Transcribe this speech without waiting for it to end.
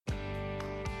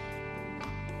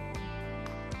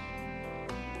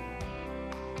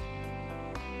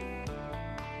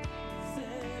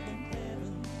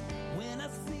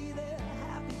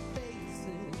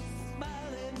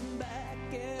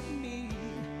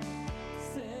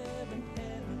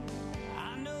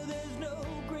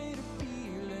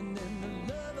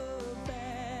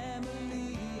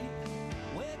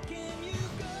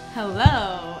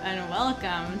Hello and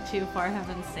welcome to For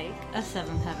Heaven's Sake, a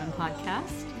Seventh Heaven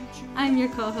podcast. I'm your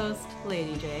co-host,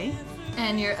 Lady J.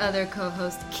 And your other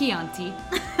co-host, Chianti.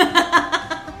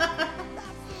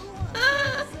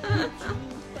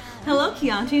 Hello,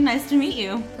 Chianti. Nice to meet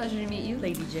you. Pleasure to meet you,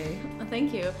 Lady J. Well,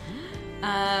 thank you.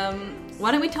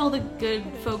 Why don't we tell the good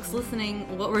folks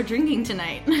listening what we're drinking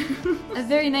tonight? A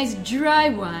very nice dry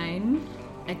wine,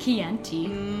 a Chianti.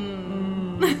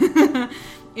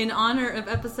 In honor of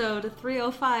episode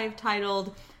 305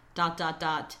 titled ...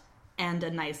 and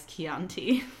a nice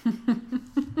Chianti.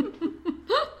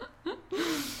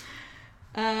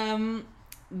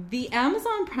 The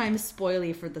Amazon Prime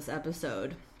spoilie for this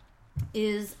episode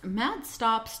is Matt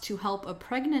stops to help a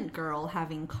pregnant girl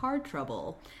having car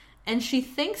trouble, and she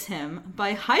thanks him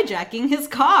by hijacking his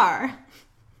car.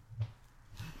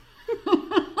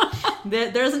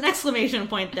 There's an exclamation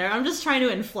point there. I'm just trying to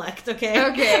inflect, okay?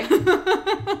 Okay.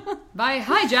 By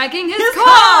hijacking his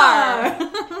car!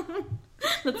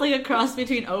 That's like a cross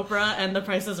between Oprah and The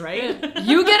Price is Right.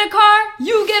 You get a car,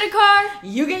 you get a car.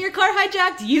 You get your car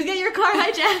hijacked, you get your car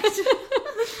hijacked.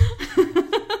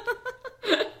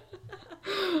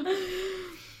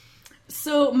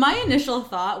 So my initial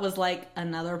thought was like,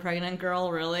 another pregnant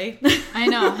girl, really? I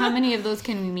know. How many of those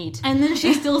can we meet? And then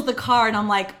she steals the car, and I'm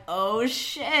like, oh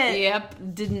shit. Yep.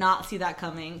 Did not see that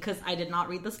coming, because I did not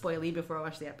read the spoilie before I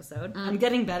watched the episode. I'm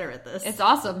getting better at this. It's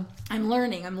awesome. I'm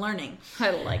learning. I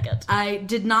like it. I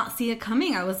did not see it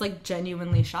coming. I was like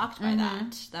genuinely shocked by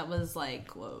that. That was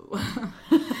like, whoa.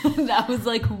 That was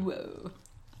like, whoa.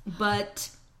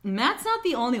 But Matt's not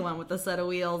the only one with a set of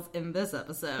wheels in this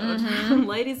episode.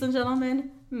 Ladies and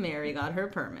gentlemen, Mary got her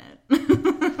permit.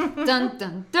 Dun,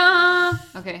 dun, dun.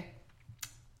 Okay.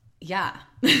 Yeah.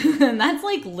 And that's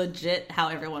like legit how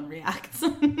everyone reacts.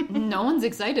 No one's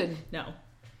excited. No.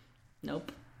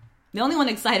 Nope. The only one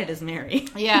excited is Mary.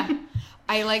 Yeah.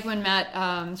 I like when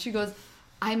Matt, she goes,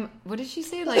 what did she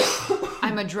say? Like,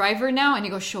 I'm a driver now? And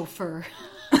he goes, chauffeur.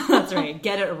 That's right.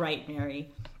 Get it right, Mary.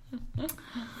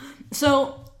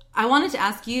 So, I wanted to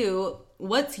ask you,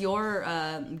 what's your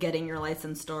getting your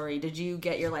license story? Did you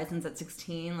get your license at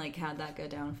 16? Like, how'd that go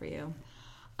down for you?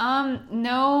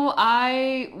 No,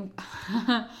 I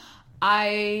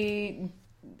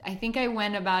think I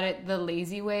went about it the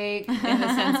lazy way, in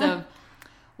the sense of,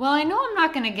 well, I know I'm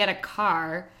not going to get a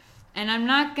car, and I'm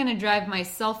not going to drive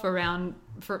myself around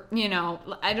for, I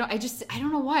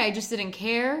don't know why. I just didn't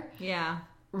care. Yeah.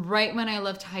 Right when I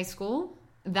left high school,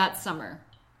 that summer,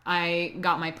 I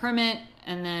got my permit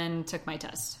and then took my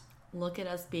test. Look at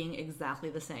us being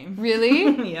exactly the same.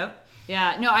 Really? Yep.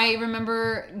 Yeah. No, I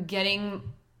remember getting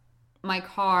my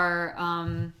car,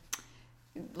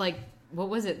 what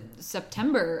was it?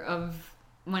 September of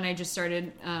when I just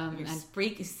started.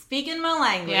 Speaking my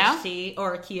language, yeah?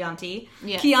 Or Chianti.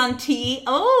 Yeah. Chianti.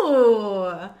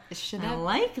 Oh, Should I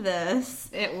like this.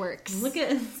 It works. Look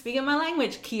at speaking my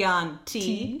language,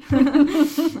 Chianti.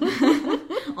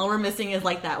 All we're missing is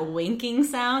like that winking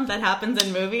sound that happens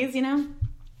in movies,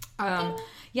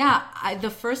 Yeah, the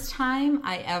first time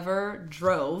I ever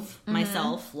drove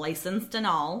myself, licensed and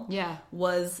all,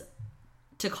 was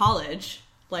to college.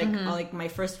 Like my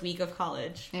first week of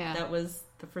college. Yeah. That was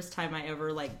the first time I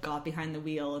ever like got behind the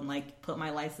wheel and like put my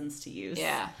license to use.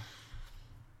 Yeah.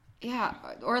 Yeah,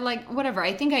 or like whatever.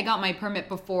 I think I got my permit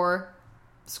before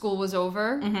school was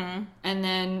over, and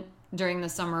then during the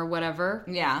summer, whatever,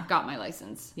 got my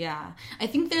license. Yeah. I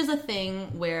think there's a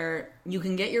thing where you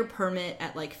can get your permit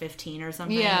at like 15 or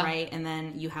something, right? And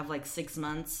then you have like 6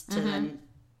 months to then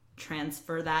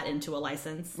transfer that into a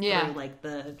license. Yeah. Through like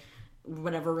the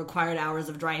whatever required hours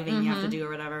of driving you have to do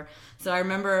or whatever. So I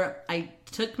remember I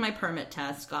took my permit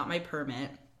test, got my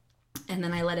permit, and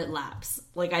then I let it lapse.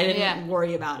 Like I didn't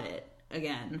worry about it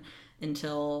again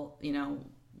until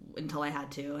I had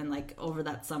to. And like over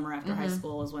that summer after high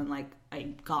school was when like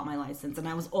I got my license, and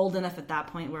I was old enough at that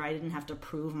point where I didn't have to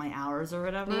prove my hours or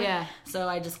whatever. Yeah. So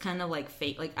I just kind of like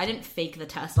I didn't fake the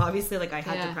test. Obviously, like I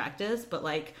had to practice, but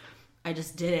like I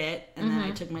just did it, and then I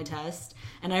took my test.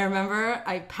 And I remember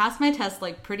I passed my test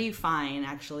like pretty fine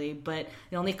actually, but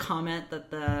the only comment that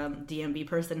the DMV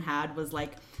person had was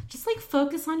like, just like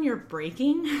focus on your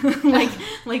braking.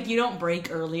 like you don't brake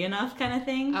early enough kind of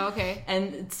thing. Oh, okay.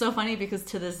 And it's so funny because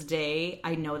to this day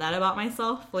I know that about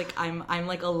myself. Like I'm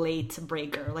like a late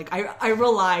braker. Like I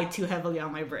rely too heavily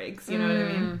on my brakes, you know what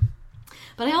I mean?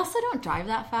 But I also don't drive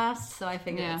that fast, so I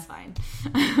figure it's fine.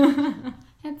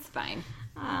 It's fine.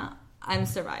 I'm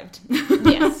survived.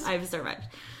 Yes. I've survived.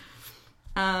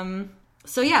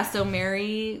 So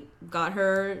Mary got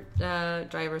her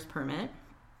driver's permit.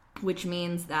 which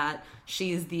means that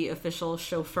she's the official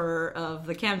chauffeur of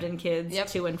the Camden kids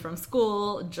to and from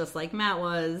school, just like Matt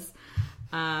was.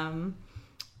 But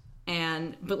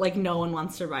like no one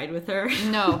wants to ride with her.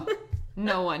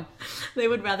 No one. They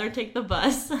would rather take the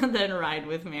bus than ride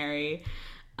with Mary.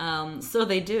 So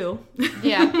they do.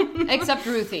 Yeah, except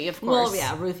Ruthie, of course. Well,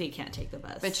 yeah, Ruthie can't take the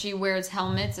bus. But she wears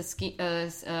helmets,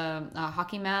 a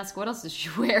hockey mask. What else does she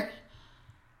wear?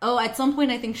 Oh, at some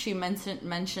point I think she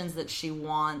mentions that she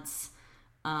wants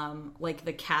like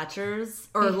the catchers,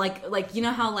 or like you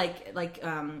know how like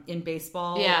in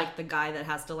baseball, like the guy that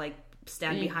has to like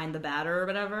stand behind the batter or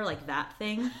whatever, like that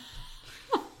thing.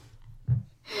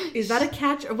 Is that a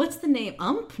catcher? Or what's the name?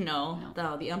 Ump? No,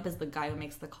 the ump is the guy who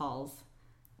makes the calls.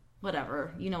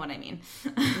 Whatever, you know what I mean.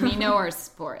 We know our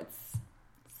sports.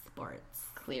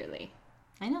 Clearly,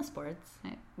 I know sports.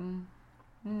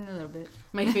 A little bit.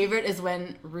 My favorite is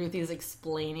when Ruthie's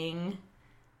explaining.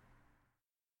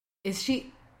 Is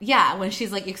she? Yeah, when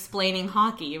she's like explaining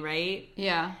hockey, right?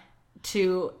 Yeah.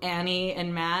 To Annie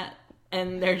and Matt,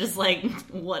 and they're just like,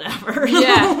 whatever.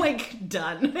 Yeah. Like,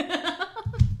 done.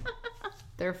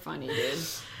 They're funny, dude.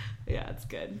 Yeah, it's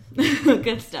good.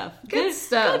 Good stuff. Good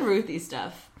stuff. Good Ruthie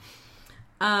stuff.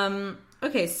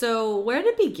 Okay, so where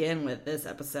to begin with this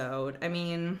episode? I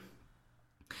mean,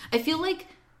 I feel like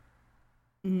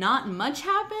not much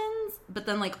happens, but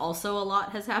then like also a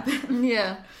lot has happened.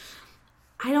 Yeah.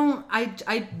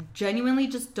 I genuinely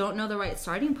just don't know the right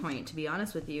starting point, to be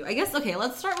honest with you. I guess, okay,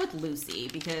 let's start with Lucy,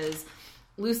 because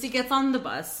Lucy gets on the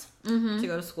bus to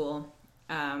go to school.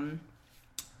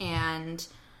 And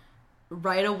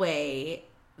right away,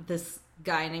 this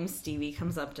guy named Stevie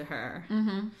comes up to her.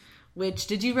 Which,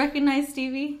 did you recognize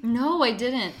Stevie? No, I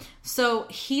didn't. So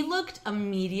he looked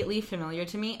immediately familiar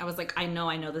to me. I was like, I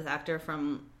know this actor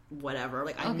from whatever.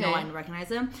 Like, I know I recognize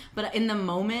him. But in the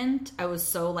moment, I was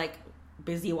so, like,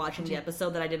 busy watching the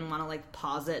episode that I didn't want to, like,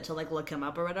 pause it to, like, look him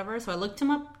up or whatever. So I looked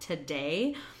him up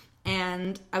today.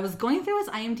 And I was going through his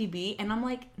IMDb, and I'm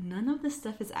like, none of this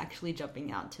stuff is actually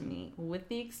jumping out to me, with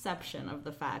the exception of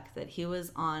the fact that he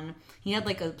had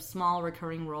like a small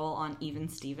recurring role on Even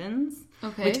Stevens,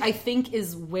 which I think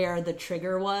is where the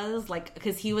trigger was, like,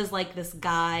 because he was like this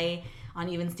guy on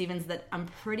Even Stevens that I'm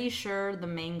pretty sure the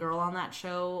main girl on that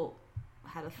show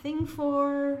had a thing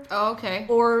for. Oh, okay.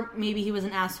 Or maybe he was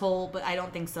an asshole, but I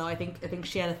don't think so. I think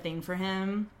she had a thing for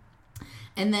him.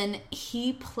 And then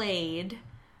he played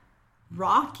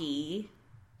Rocky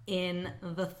in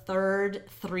the third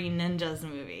Three Ninjas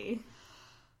movie.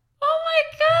 Oh my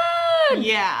god!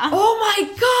 Yeah. Oh my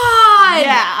god!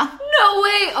 Yeah. No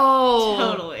way! Oh,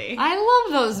 totally. I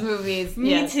love those movies.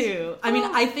 Me too. I mean,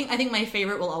 I think my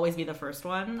favorite will always be the first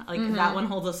one. Like that one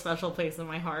holds a special place in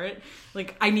my heart.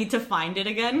 Like I need to find it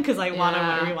again because I want to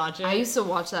rewatch it. I used to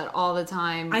watch that all the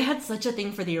time. I had such a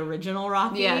thing for the original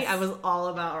Rocky. Yes. I was all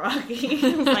about Rocky.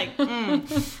 I was like,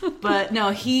 But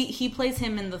no, he plays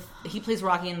plays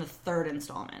Rocky in the third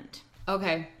installment.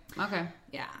 Okay.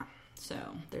 Yeah. So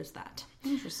there's that.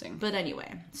 Interesting. But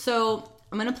anyway, so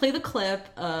I'm going to play the clip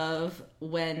of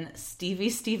when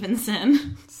Stevie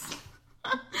Stevenson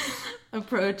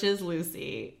approaches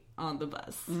Lucy on the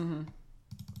bus.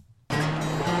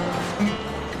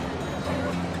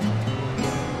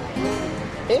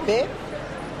 Hey, babe.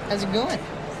 How's it going?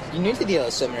 You're new to the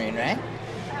Yellow Submarine, right?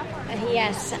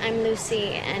 Yes, I'm Lucy,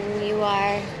 and you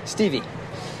are... Stevie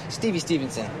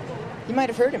Stevenson. You might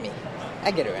have heard of me.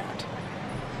 I get around.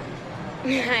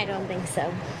 I don't think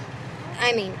so.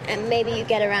 I mean, maybe you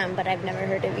get around, but I've never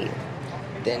heard of you.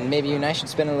 Then maybe you and I should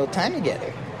spend a little time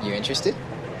together. You interested?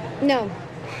 No.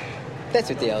 That's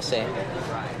what they all say.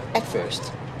 At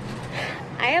first.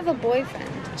 I have a boyfriend.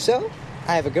 So,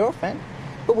 I have a girlfriend,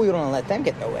 but we don't want to let them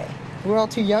get in the way. We're all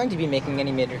too young to be making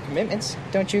any major commitments.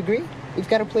 Don't you agree? We've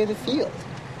got to play the field.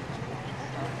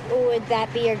 Would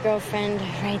that be your girlfriend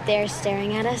right there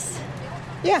staring at us?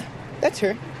 Yeah, that's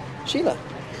her. Sheila.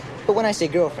 But when I say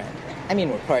girlfriend, I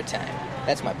mean we're part-time.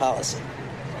 That's my policy.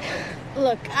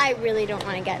 Look, I really don't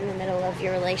want to get in the middle of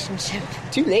your relationship.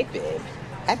 Too late, babe.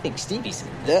 I think Stevie's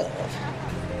in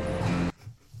love.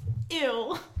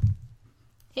 Ew.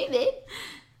 Hey, babe.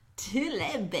 Too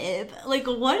late, babe. Like,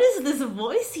 what is this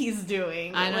voice he's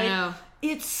doing? I don't know.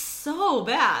 It's so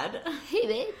bad. Hey,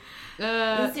 babe.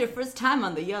 This is your first time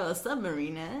on the Yellow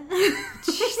Submarine, eh?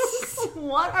 Jesus.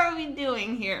 What are we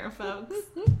doing here, folks?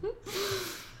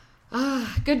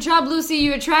 Good job, Lucy.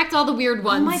 You attract all the weird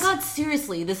ones. Oh my god,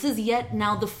 seriously. This is yet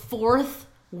now the fourth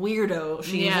weirdo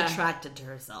she has attracted to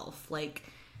herself. Like,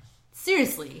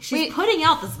 Seriously, she's putting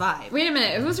out this vibe. Wait a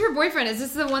minute, who's her boyfriend? Is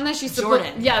this the one that she's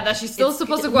Jordan? That she's still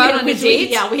supposed to go out on a date?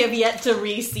 Yeah, we have yet to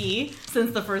re-see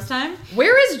since the first time.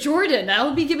 Where is Jordan?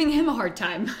 I'll be giving him a hard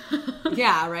time.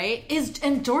 Yeah, right.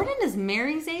 And Jordan is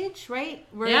Mary's age, right?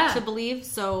 We're to believe.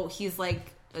 So he's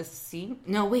like a senior.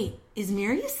 No, wait, is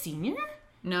Mary a senior?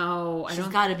 No, she's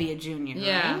got to be a junior,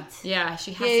 right? Yeah,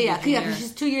 she has to be a junior. Yeah,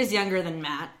 she's 2 years younger than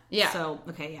Matt. Yeah. So,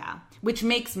 okay, yeah. Which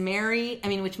makes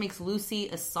Lucy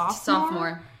a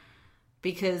sophomore.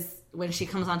 Because when she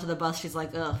comes onto the bus, she's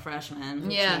like, ugh, freshman.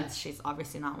 Which means she's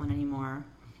obviously not one anymore.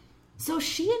 So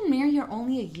she and Mary are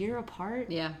only a year apart?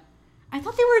 Yeah. I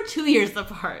thought they were 2 years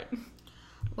apart.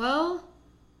 Well,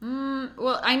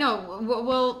 I know.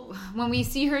 Well, when we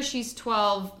see her, she's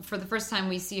 12. For the first time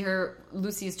we see her,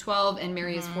 Lucy is 12 and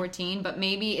Mary is 14. But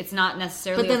maybe it's not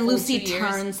necessarily. But then a full Lucy 2 years.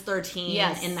 turns 13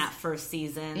 in that first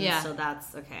season. Yeah. So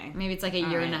that's okay. Maybe it's like a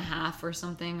year and a half or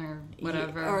something or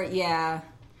whatever.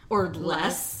 Or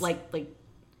less. Like, well,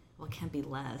 it can't be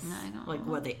less. I know. Like,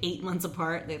 what, they 8 months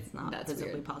apart? That's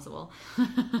physically weird. Possible.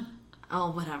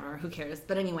 Oh, whatever. Who cares?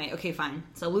 But anyway, okay, fine.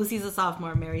 So Lucy's a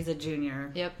sophomore, Mary's a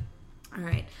junior. Yep. All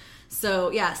right.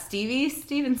 So, yeah, Stevie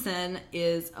Stevenson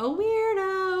is a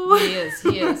weirdo.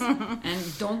 He is.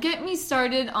 And don't get me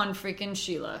started on freaking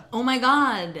Sheila. Oh, my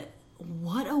God.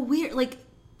 What a weird... Like,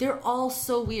 they're all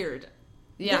so weird.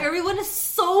 Yeah. Everyone is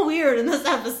so weird in this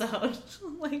episode.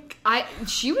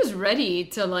 She was ready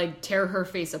to, like, tear her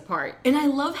face apart. And I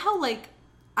love how, like,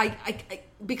 I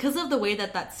because of the way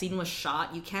that scene was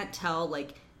shot, you can't tell,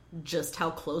 like, just how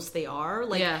close they are.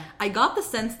 Like, I got the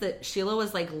sense that Sheila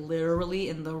was, like, literally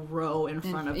in the row in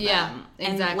front of them. Yeah,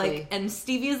 exactly. And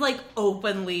Stevie is, like,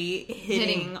 openly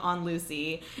hitting on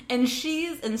Lucy. And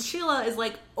Sheila is,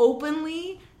 like,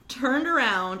 openly turned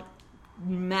around,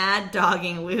 mad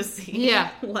dogging Lucy. Yeah.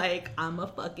 Like, I'ma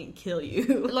fucking kill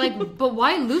you. Like, but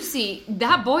why Lucy?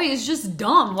 That boy is just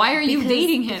dumb. Why are you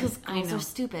dating him? Because girls are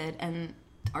stupid and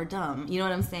are dumb. You know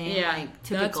what I'm saying? Yeah. Like,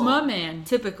 typical. That's my man.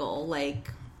 Typical,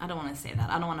 like... I don't want to say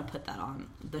that. I don't want to put that on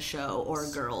the show or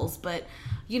girls, but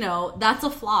you know, that's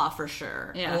a flaw for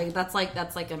sure. Yeah. Like, that's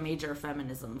like a major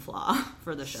feminism flaw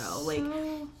for the show.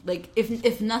 Like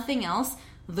if nothing else,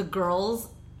 the girls,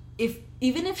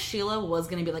 even if Sheila was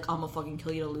going to be like, I'm gonna fucking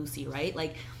kill you to Lucy, right?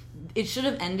 Like, it should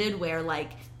have ended where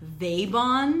like they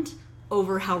bond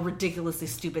over how ridiculously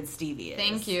stupid Stevie is.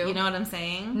 Thank you. You know what I'm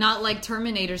saying? Not like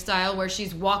Terminator style where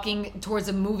she's walking towards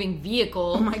a moving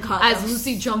vehicle. Oh my God. As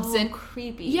Lucy jumps in.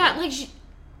 Creepy. Yeah, like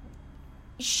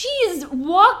she is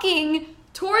walking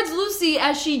towards Lucy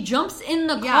as she jumps in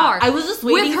the car. I was just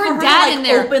waiting with her for her dad to, like, in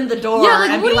there. open the door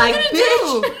and what be are you like, gonna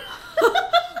bitch. do?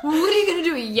 What are you gonna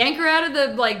do? Yank her out of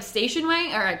the like station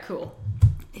wagon? All right, cool.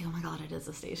 Oh my God, it is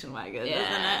a station wagon,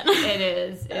 Yeah, isn't it? it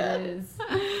is. It is.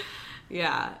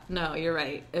 Yeah, no, you're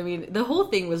right. I mean, the whole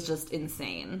thing was just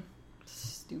insane,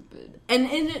 Stupid, and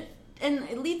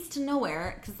it leads to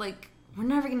nowhere because like we're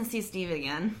never gonna see Steve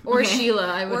again or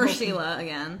Sheila, Sheila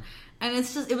again, and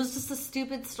it was just a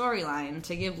stupid storyline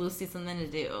to give Lucy something to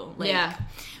do. Like, yeah,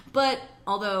 but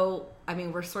although I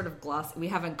mean we're sort of we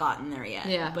haven't gotten there yet.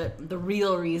 Yeah, but the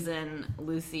real reason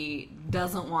Lucy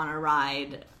doesn't want to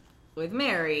ride with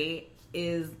Mary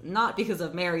is not because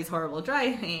of Mary's horrible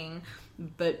driving.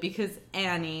 But because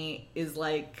Annie is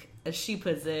like, as she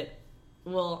puts it,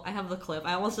 well, I have the clip.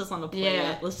 I almost just want to play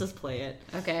it. Let's just play it.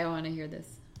 Okay, I want to hear this.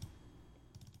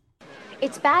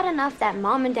 It's bad enough that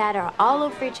Mom and Dad are all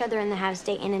over each other in the house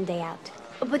day in and day out.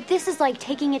 But this is like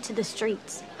taking it to the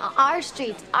streets. Our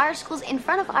streets, our schools, in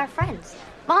front of our friends.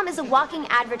 Mom is a walking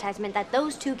advertisement that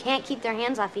those two can't keep their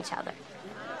hands off each other.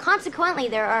 Consequently,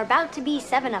 there are about to be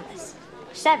 7 of us.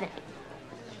 7.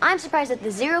 I'm surprised that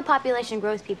the zero population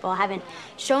growth people haven't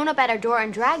shown up at our door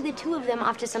and dragged the 2 of them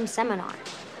off to some seminar.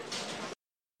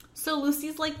 So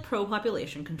Lucy's like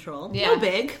pro-population control. Yeah. No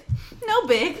big.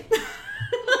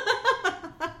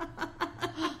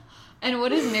 And what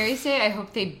does Mary say? I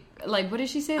hope they, like, what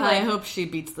does she say? Like, I hope she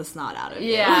beats the snot out of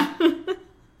you. Yeah.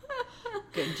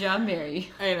 Good job, Mary.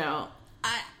 I know.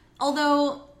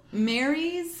 Although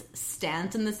Mary's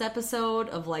stance in this episode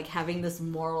of like having this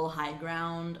moral high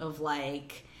ground of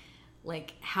like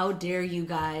how dare you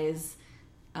guys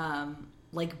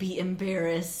like be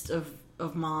embarrassed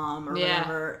of Mom or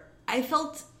whatever, I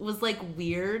felt was like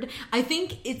weird. I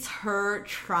think it's her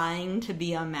trying to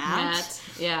be a Matt.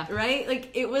 Yeah. Right? Like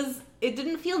it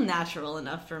didn't feel natural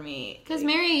enough for me. Because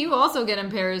Mary, you also get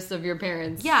embarrassed of your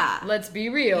parents. Yeah. Let's be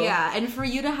real. Yeah, and for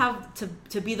you to have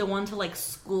to be the one to like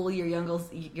school your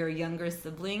younger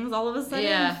siblings all of a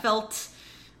sudden felt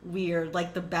weird.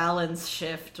 Like the balance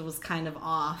shift was kind of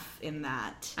off in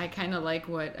that. I kind of like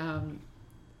what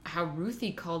how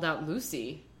Ruthie called out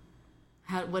Lucy.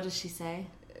 What does she say?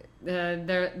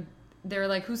 They're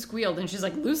like, who squealed? And she's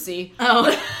like, Lucy. Oh.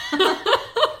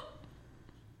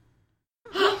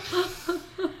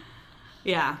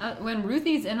 Yeah. When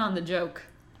Ruthie's in on the joke.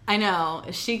 I know.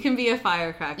 She can be a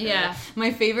firecracker. Yeah.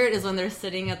 My favorite is when they're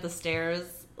sitting at the stairs,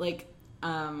 like,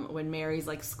 when Mary's,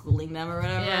 like, schooling them or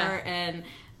whatever, and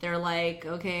they're like,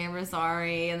 okay, we're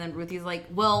sorry, and then Ruthie's like,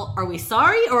 well, are we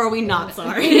sorry or are we not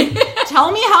sorry?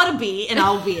 Tell me how to be, and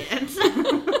I'll be it.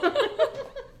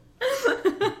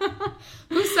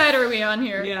 Whose side are we on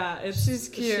here? Yeah, she's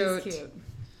cute. She's cute.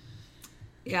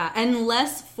 Yeah, and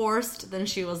less forced than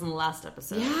she was in the last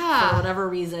episode. Yeah. For whatever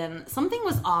reason. Something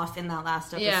was off in that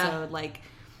last episode. Yeah. Like,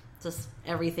 just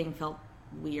everything felt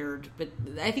weird. But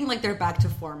I think, like, they're back to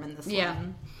form in this one. Yeah,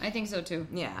 I think so, too.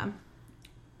 Yeah.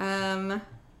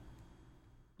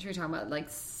 Should we talk about, like,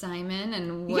 Simon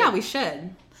and what... Yeah, we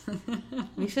should.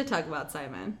 We should talk about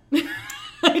Simon.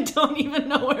 I don't even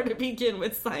know where to begin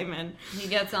with Simon. He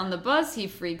gets on the bus, he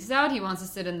freaks out, he wants to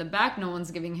sit in the back, no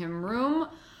one's giving him room.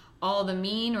 All the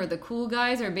mean or the cool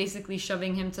guys are basically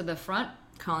shoving him to the front.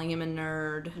 Calling him a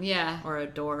nerd. Yeah. Or a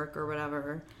dork or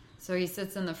whatever. So he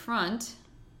sits in the front.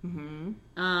 Mm-hmm.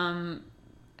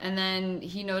 And then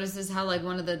he notices how, like,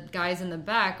 one of the guys in the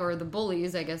back, or the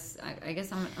bullies, I guess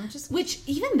I'm just... Which,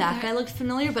 even that guy looked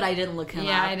familiar, but I didn't look him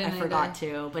up. I forgot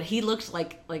to. But he looked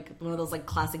like one of those, like,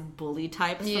 classic bully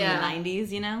types from the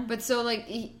 90s, you know? But so, like,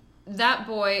 that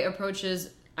boy approaches...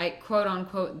 quote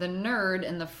unquote, the nerd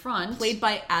in the front. Played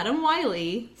by Adam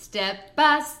Wiley. Step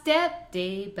by step,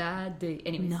 day by day.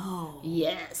 Anyways. No.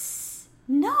 Yes.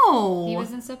 No. He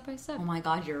was in Step by Step. Oh my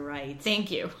god, you're right. Thank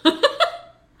you.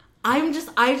 I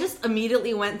just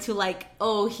immediately went to, like,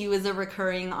 oh, he was a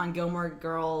recurring on Gilmore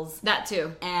Girls. That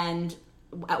too. And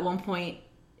at one point,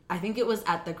 I think it was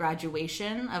at the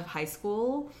graduation of high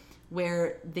school,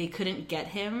 where they couldn't get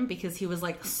him because he was,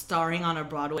 like, starring on a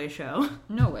Broadway show.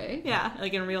 No way. Yeah,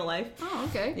 like in real life. Oh,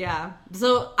 okay. Yeah.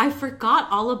 So I forgot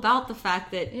all about the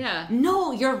fact that... Yeah.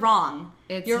 No, you're wrong.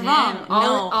 You're him. wrong.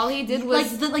 No. All he did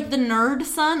was... Like the nerd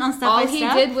son on Step by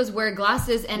Step? All he did was wear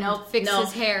glasses and fix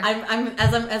his hair.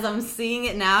 As I'm seeing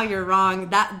it now, you're wrong.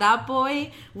 That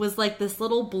boy was like this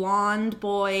little blonde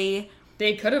boy...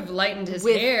 They could have lightened his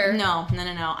hair. No.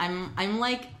 I'm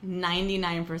like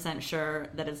 99% sure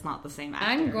that it's not the same actor.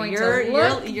 I'm going to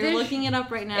look. You're looking it up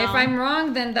right now. If I'm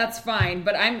wrong, then that's fine.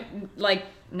 But I'm like,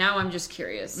 now I'm just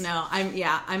curious. No,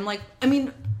 I'm like, I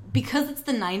mean, because it's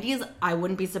the 90s, I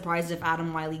wouldn't be surprised if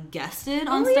Adam Wiley guessed it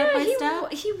on Step by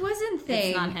Step. He wasn't thing.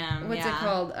 It's not him. What's it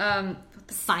called?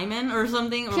 Simon or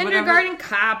something. Or Kindergarten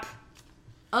whatever. Cop.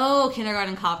 Oh,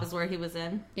 Kindergarten Cop is where he was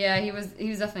in. Yeah, he was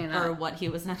definitely in that. Or what he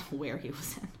was in, where he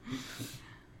was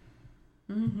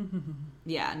in.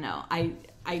 Yeah, no, I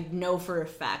know for a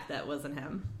fact that wasn't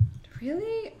him.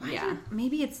 Really? Yeah.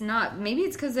 Maybe it's not. Maybe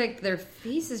it's because, like, their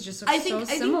faces just look so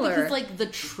similar. I think because, like, the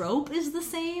trope is the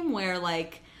same, where,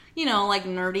 like, you know, like,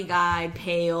 nerdy guy,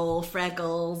 pale,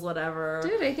 freckles, whatever.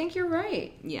 Dude, I think you're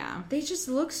right. Yeah. They just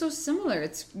look so similar.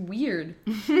 It's weird.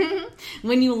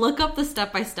 When you look up the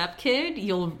Step by Step kid,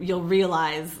 you'll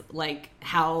realize, like,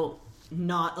 how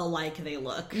not alike they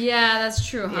look. Yeah, that's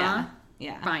true, huh?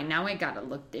 Yeah. Fine, now I gotta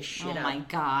look this shit up. Oh my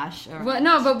gosh. Well,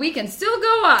 no, but we can still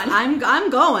go on. I'm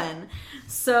going.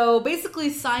 So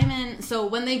basically Simon, so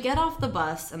when they get off the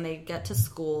bus and they get to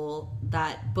school,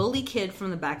 that bully kid from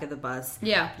the back of the bus,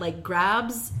 like,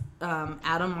 grabs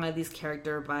Adam Wiley's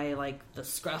character by, like, the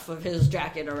scruff of his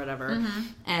jacket or whatever,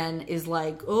 and is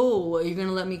like, oh, are you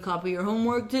gonna let me copy your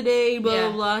homework today? Blah,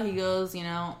 blah, blah. He goes, you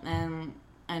know, and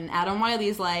Adam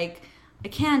Wiley's like, I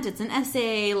can't, it's an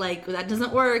essay, like, that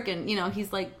doesn't work, and, you know,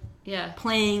 he's, like,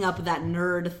 playing up that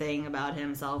nerd thing about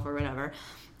himself or whatever.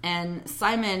 And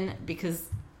Simon, because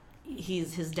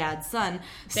he's his dad's son,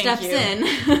 steps in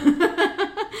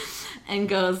and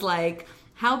goes, like,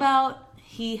 how about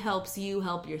he helps you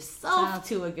help yourself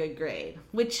to a good grade?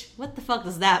 Which, what the fuck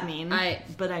does that mean?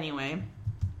 But anyway.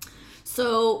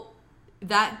 So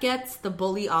that gets the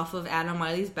bully off of Adam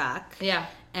Wiley's back. Yeah.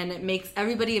 And it makes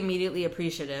everybody immediately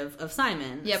appreciative of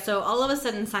Simon. Yep. So all of a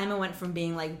sudden, Simon went from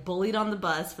being, like, bullied on the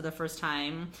bus for the first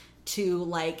time to,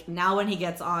 like, now when he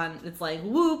gets on, it's like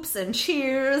whoops and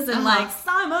cheers and like,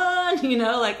 Simon, you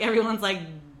know, like, everyone's like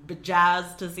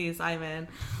jazzed to see Simon.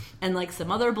 And, like, some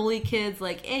other bully kids,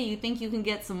 like, hey, you think you can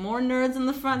get some more nerds in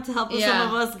the front to help some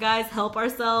of us guys help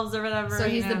ourselves or whatever? So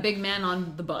he's the big man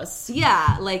on the bus.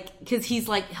 Yeah, like, because he's,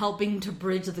 like, helping to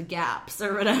bridge the gaps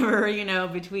or whatever, you know,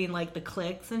 between, like, the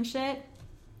cliques and shit.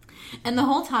 And the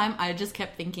whole time, I just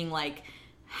kept thinking, like,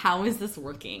 how is this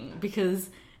working?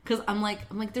 Because I'm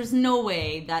like, there's no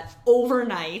way that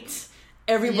overnight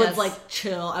everyone's like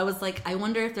chill. I was like, I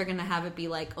wonder if they're gonna have it be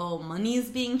like, oh, money's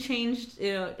being changed,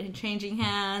 changing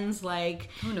hands, like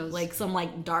who knows, like some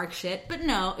like dark shit. But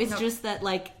no, it's just that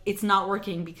like it's not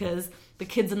working because the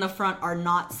kids in the front are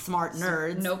not smart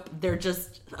nerds. Nope. They're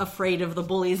just afraid of the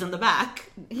bullies in the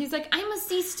back. He's like, I'm a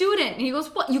C student. And he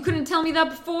goes, what? You couldn't tell me that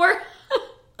before?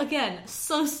 Again,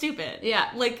 so stupid. Yeah.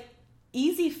 Like,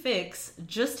 easy fix,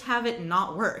 just have it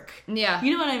not work. Yeah.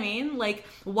 You know what I mean? Like,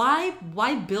 why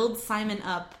build Simon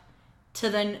up to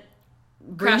then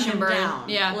crash and burn down?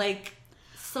 Yeah. Like,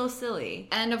 so silly.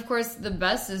 And of course, the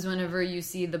best is whenever you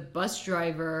see the bus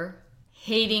driver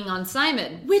hating on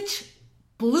Simon. Which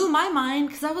blew my mind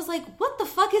because I was like, what the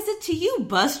fuck is it to you,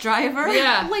 bus driver?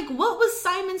 Yeah. Like, what was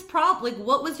Simon's problem? Like,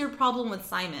 what was your problem with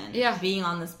Simon being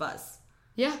on this bus?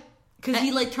 Yeah. Because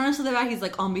he, like, turns to the back, he's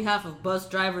like, on behalf of bus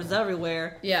drivers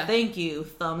everywhere, yeah, thank you,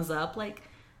 thumbs up. Like,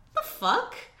 the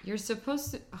fuck? You're supposed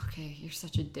to... Okay, you're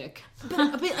such a dick.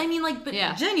 But I mean, like,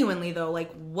 genuinely, though,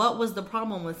 like, what was the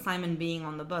problem with Simon being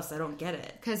on the bus? I don't get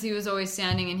it. Because he was always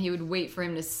standing and he would wait for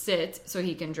him to sit so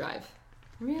he can drive.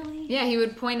 Really? Yeah, he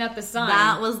would point at the sign.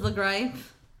 That was the gripe?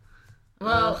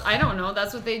 Well, I don't know.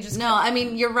 That's what they just... No, I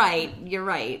mean, you're right. You're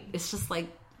right. It's just like,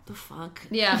 the fuck?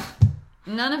 Yeah.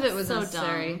 None of it was so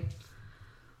necessary. Dumb.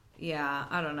 Yeah,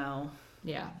 I don't know.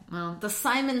 Yeah, well... The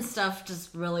Simon stuff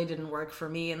just really didn't work for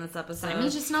me in this episode.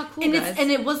 Simon's just not cool, and guys. And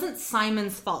it wasn't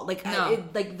Simon's fault. Like, no.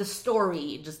 Like, the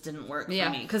story just didn't work for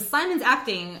me. Because Simon's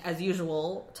acting, as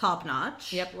usual,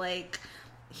 top-notch. Yep. Like,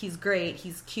 he's great,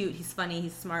 he's cute, he's funny,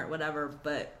 he's smart, whatever.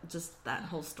 But just that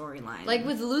whole storyline. Like,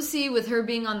 with Lucy, with her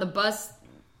being on the bus,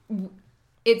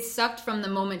 it sucked from the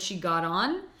moment she got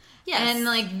on. Yes.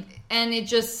 And it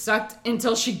just sucked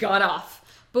until she got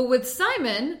off. But with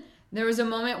Simon... There was a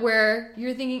moment where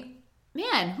you're thinking,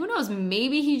 man, who knows?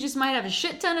 Maybe he just might have a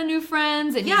shit ton of new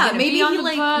friends, and he's gonna be on the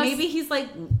bus. Maybe he's like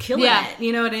killing it.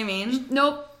 You know what I mean?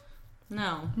 Nope.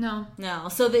 No.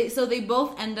 So they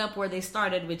both end up where they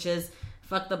started, which is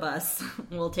fuck the bus,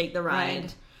 we'll take the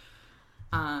ride.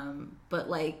 But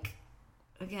like,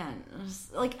 again,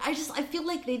 I feel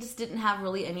like they just didn't have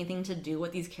really anything to do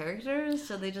with these characters,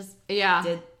 so they just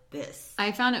did this.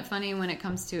 I found it funny when it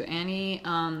comes to Annie,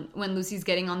 when Lucy's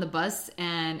getting on the bus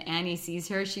and Annie sees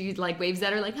her, she like waves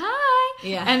at her like, hi.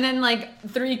 Yeah. And then like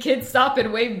 3 kids stop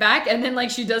and wave back, and then like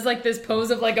she does like this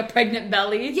pose of like a pregnant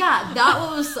belly. Yeah,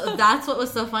 that's what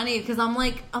was so funny, because I'm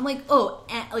like, oh,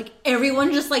 like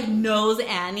everyone just like knows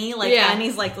Annie. Like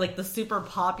Annie's like the super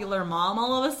popular mom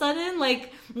all of a sudden.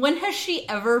 Like, when has she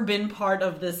ever been part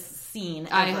of this scene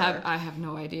ever? I have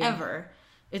no idea. Ever.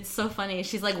 It's so funny.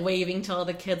 She's like waving to all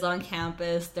the kids on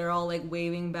campus. They're all like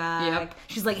waving back. Yep.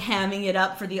 She's like hamming it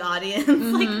up for the audience.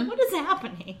 Like, what is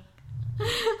happening?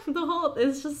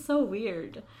 It's just so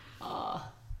weird.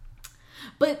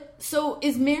 But so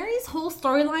is Mary's whole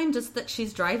storyline just that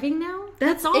she's driving now?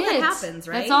 That's all that happens,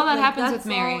 right? That's all that happens with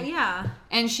Mary. Yeah.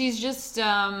 And she's just,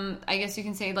 I guess you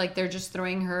can say, like, they're just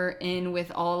throwing her in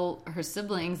with all her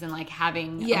siblings and, like,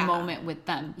 having a moment with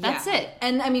them. That's it.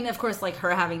 And, I mean, of course, like,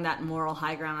 her having that moral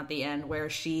high ground at the end where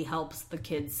she helps the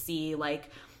kids see, like,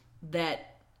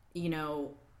 that, you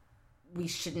know, we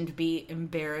shouldn't be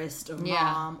embarrassed of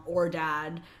mom or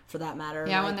dad, for that matter.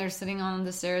 Yeah, like, when they're sitting on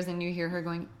the stairs and you hear her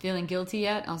going, feeling guilty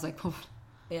yet? I was like, oh,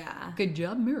 good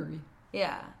job, Mary.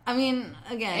 Yeah. I mean,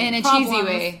 again, in a cheesy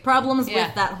way. Problems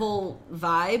with that whole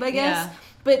vibe, I guess. Yeah.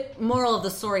 But moral of the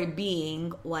story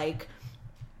being, like,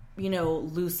 you know,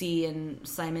 Lucy and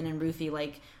Simon and Ruthie,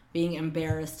 like, being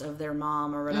embarrassed of their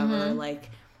mom or whatever, like...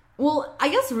 Well, I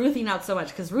guess Ruthie not so much,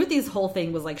 because Ruthie's whole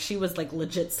thing was, like, she was, like,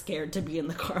 legit scared to be in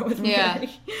the car with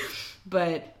Mary.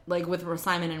 But, like, with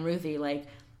Simon and Ruthie, like,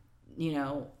 you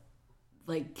know,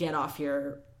 like, get off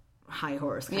your high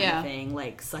horse kind of thing.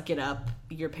 Like, suck it up.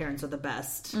 Your parents are the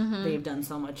best. They've done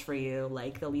so much for you.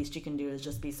 Like, the least you can do is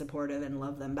just be supportive and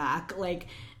love them back. Like,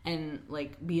 and,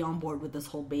 like, be on board with this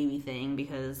whole baby thing,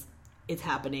 because it's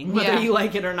happening, whether you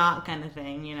like it or not kind of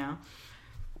thing, you know?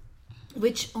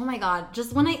 Which, oh my god,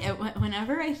 just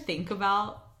whenever I think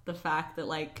about the fact that,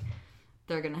 like,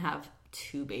 they're gonna have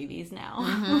 2 babies now,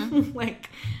 like,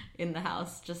 in the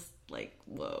house, just, like,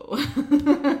 whoa.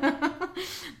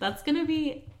 That's gonna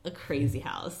be a crazy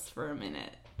house for a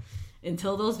minute.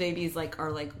 Until those babies, like,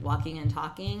 are, like, walking and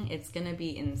talking, it's gonna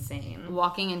be insane.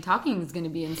 Walking and talking is gonna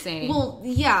be insane. Well,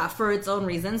 yeah, for its own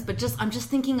reasons, but I'm just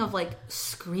thinking of, like,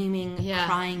 screaming,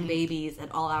 crying babies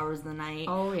at all hours of the night.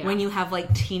 Oh, yeah. When you have,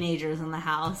 like, teenagers in the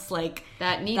house, like...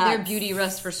 that need their beauty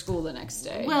rest for school the next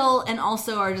day. Well, and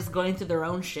also are just going through their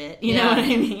own shit, you know what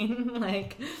I mean?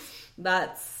 Like,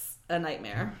 that's a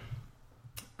nightmare.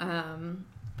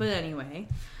 But anyway...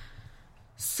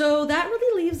 So that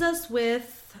really leaves us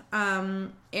with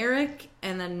with Eric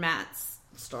and then Matt's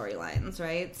storylines,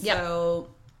 right? Yep. So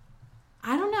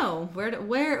I don't know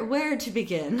where to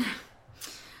begin.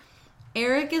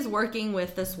 Eric is working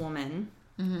with this woman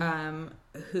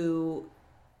who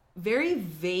very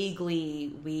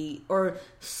vaguely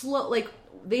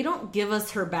they don't give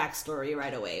us her backstory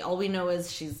right away. All we know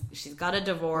is she's got a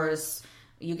divorce.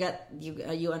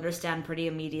 You understand pretty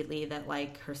immediately that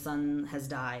like her son has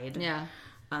died. Yeah.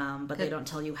 But they don't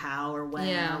tell you how or when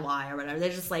or why or whatever. They're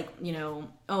just like,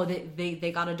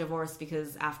 they got a divorce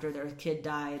because after their kid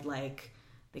died, like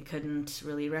they couldn't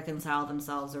really reconcile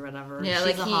themselves or whatever. Yeah,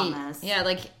 she's a hot mess. Yeah,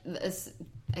 like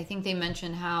I think they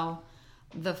mentioned how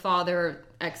the father,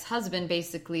 ex-husband,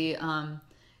 basically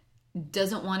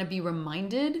doesn't want to be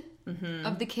reminded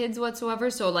of the kids whatsoever.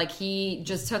 So like he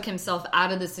just took himself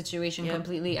out of the situation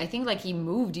completely. I think like he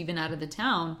moved even out of the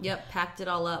town. Yep, packed it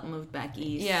all up, moved back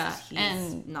east. Yeah,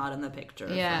 He's not in the picture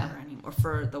for her anymore,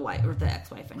 for the wife or the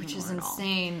ex-wife anymore. Which is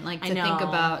insane, like to I know. think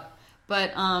about.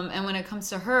 But and when it comes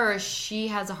to her, she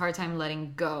has a hard time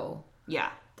letting go. Yeah.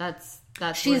 That's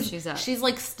where she's at. She's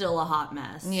like still a hot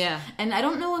mess. Yeah. And I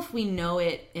don't know if we know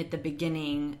it at the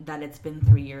beginning that it's been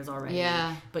 3 years already.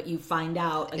 Yeah. But you find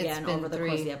out again over the 3.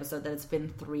 course of the episode that it's been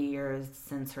 3 years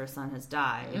since her son has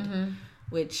died.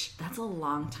 Which that's a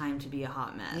long time to be a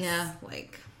hot mess. Yeah.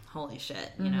 Like holy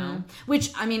shit, you know?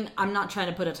 Which, I mean, I'm not trying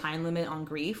to put a time limit on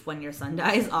grief when your son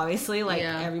dies, obviously. Like,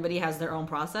 everybody has their own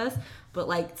process. But,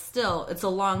 like, still, it's a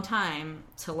long time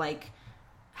to, like,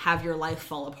 have your life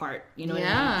fall apart, you know what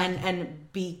I mean?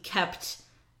 And be kept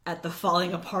at the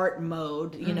falling apart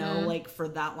mode, you know, like, for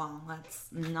that long. That's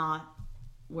not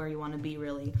where you want to be,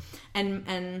 really.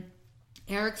 And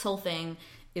Eric's whole thing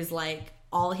is, like,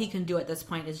 all he can do at this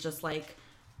point is just, like,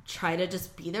 try to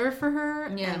just be there for her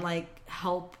and, like,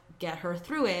 help get her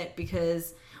through it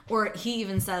because, or he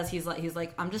even says, he's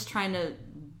like, I'm just trying to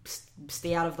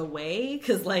stay out of the way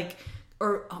because, like,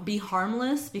 or be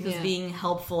harmless because being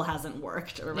helpful hasn't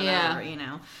worked or whatever, you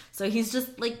know? So he's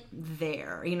just, like,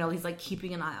 there, you know? He's, like,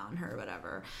 keeping an eye on her or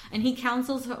whatever. And he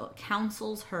counsels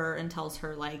her and tells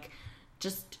her, like,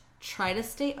 just try to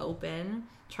stay open.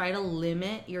 Try to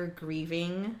limit your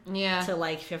grieving to,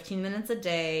 like, 15 minutes a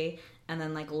day. And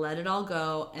then, like, let it all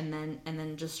go. And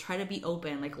then just try to be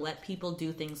open. Like, let people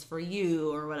do things for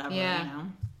you or whatever, you know?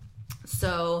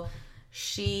 So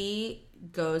she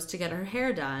goes to get her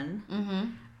hair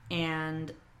done,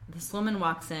 and this woman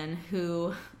walks in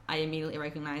who I immediately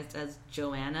recognized as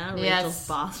Joanna, Rachel's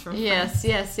boss from Friends.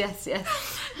 Yes.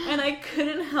 And I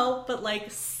couldn't help but, like,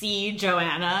 see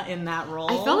Joanna in that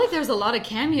role. I felt like there's a lot of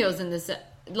cameos in this,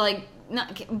 like,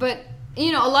 but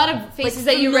you know, a lot of faces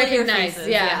like, that you recognize. Faces.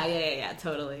 Yeah,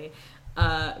 totally.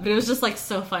 But it was just, like,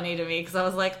 so funny to me because I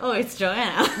was like, oh, it's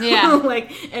Joanna. Yeah.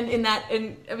 Like, and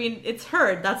I mean, it's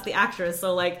her. That's the actress.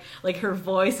 So, like her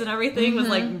voice and everything was,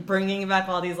 like, bringing back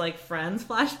all these, like, Friends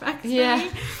flashbacks to me.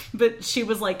 But she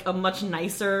was, like, a much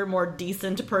nicer, more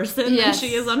decent person than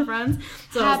she is on Friends.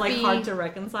 So it was, like, hard to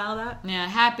reconcile that. Yeah,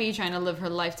 happy, trying to live her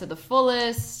life to the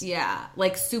fullest. Yeah.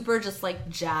 Like, super just, like,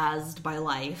 jazzed by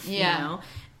life, you know?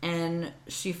 And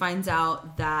she finds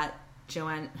out that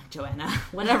Joanna,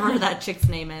 whatever that chick's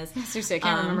name is. Seriously, I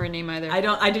can't remember her name either.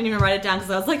 I didn't even write it down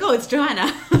because I was like, oh, it's Joanna.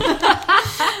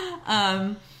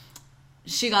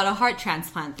 She got a heart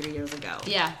transplant 3 years ago.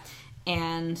 Yeah.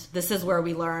 And this is where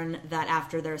we learn that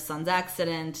after their son's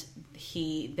accident,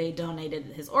 they donated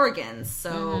his organs.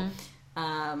 So,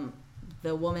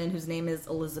 the woman whose name is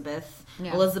Elizabeth.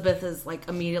 Yeah. Elizabeth is like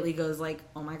immediately goes like,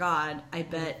 oh my God, I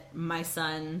bet my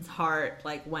son's heart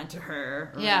like went to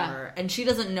her or whatever. And she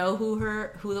doesn't know who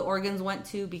the organs went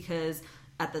to because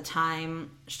at the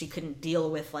time she couldn't deal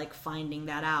with like finding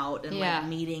that out and like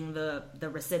meeting the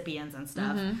recipients and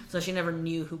stuff. So she never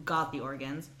knew who got the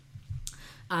organs.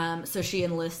 So she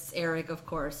enlists Eric, of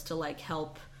course, to like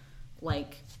help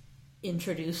like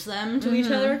introduce them to each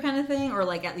other kind of thing, or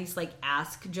like at least like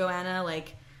ask Joanna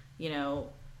like, you know,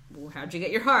 how'd you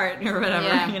get your heart or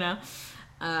whatever, you know.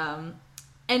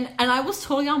 And I was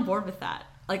totally on board with that.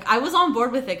 Like, I was on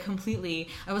board with it completely.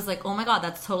 I was like, oh my God,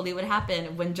 that's totally what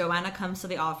happened. When Joanna comes to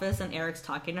the office and Eric's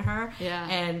talking to her,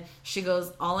 and she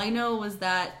goes, all I know was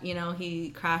that, you know, he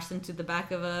crashed into the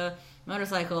back of a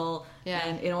motorcycle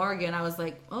and in Oregon. I was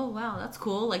like, oh wow, that's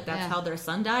cool. Like, that's how their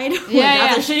son died.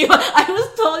 I was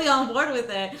totally on board with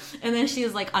it. And then she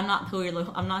was like, I'm not who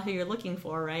you're looking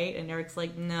for, right? And Eric's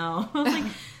like, no. I was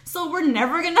like, so we're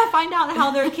never gonna find out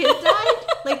how their kid died?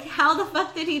 Like, how the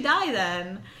fuck did he die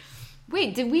then?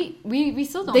 Wait, did we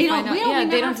still don't find out?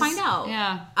 They don't find out.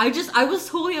 Yeah. I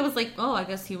was like, oh, I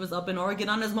guess he was up in Oregon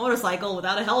on his motorcycle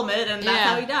without a helmet and that's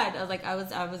how he died. I was like,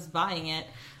 I was buying it.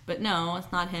 But no,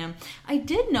 it's not him. I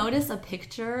did notice a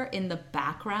picture in the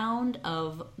background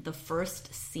of the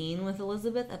first scene with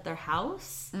Elizabeth at their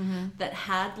house that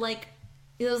had like,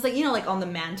 it was like, you know, like on the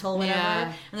mantle or whatever.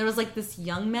 Yeah. And there was like this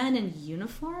young man in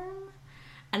uniform.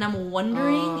 And I'm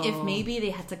wondering if maybe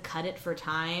they had to cut it for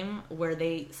time where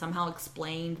they somehow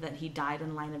explained that he died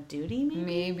in line of duty,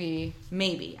 maybe.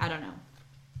 Maybe. I don't know.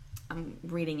 I'm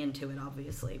reading into it,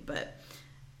 obviously, but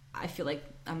I feel like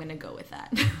I'm going to go with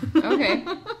that. Okay.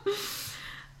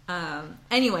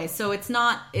 Anyway, so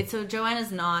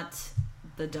Joanna's not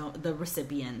the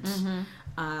recipient.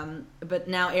 But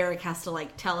now Eric has to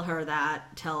like tell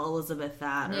Elizabeth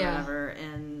that or whatever,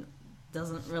 and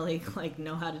doesn't really like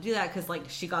know how to do that because like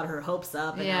she got her hopes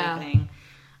up and everything.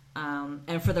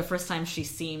 And for the first time she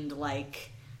seemed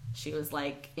like she was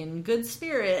like in good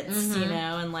spirits, you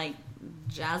know, and like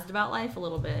jazzed about life a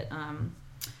little bit.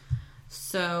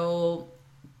 So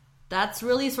that's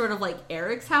really sort of like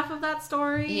Eric's half of that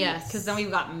story. Yes. Because then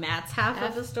we've got Matt's half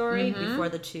of the story before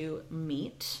the two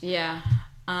meet. Yeah.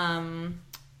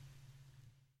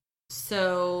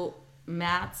 So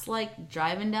Matt's like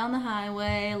driving down the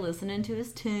highway, listening to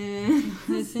his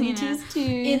tunes.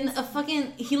 In a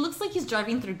fucking, he looks like he's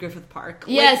driving through Griffith Park.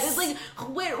 Yes. Like,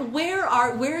 where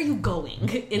are you going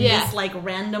in this like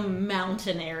random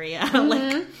mountain area?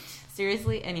 Like,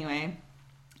 seriously? Anyway,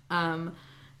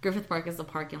 Griffith Park is a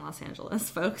park in Los Angeles,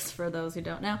 folks, for those who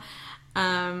don't know.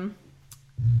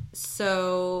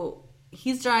 So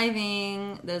he's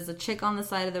driving. There's a chick on the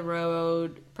side of the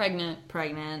road,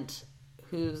 pregnant,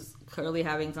 who's clearly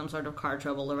having some sort of car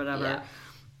trouble or whatever. Yeah.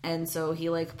 And so he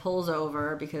like pulls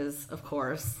over because, of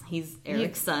course, he's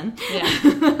Eric's son.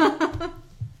 Yeah.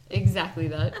 Exactly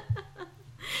that.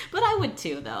 But I would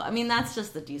too, though. I mean, that's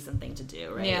just the decent thing to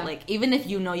do, right? Yeah. Like, even if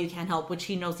you know you can't help, which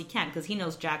he knows he can't because he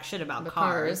knows jack shit about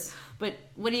cars. But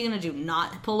what are you going to do?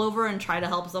 Not pull over and try to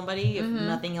help somebody? If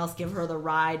nothing else, give her the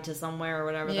ride to somewhere or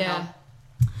whatever the hell.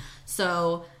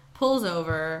 So, pulls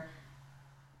over,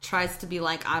 tries to be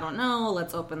like, I don't know,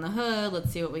 let's open the hood,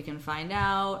 let's see what we can find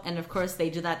out. And of course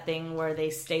they do that thing where they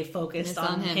stay focused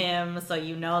on him, so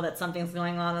you know that something's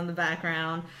going on in the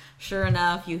background. Sure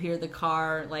enough, you hear the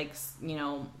car, like, you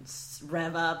know,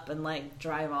 rev up and, like,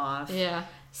 drive off. Yeah.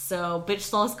 So, bitch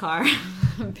stole his car.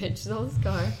 Bitch stole his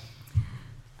car.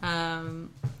 And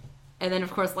then,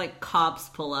 of course, like, cops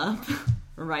pull up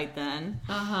right then.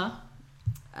 Uh-huh.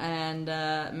 And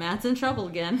Matt's in trouble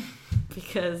again.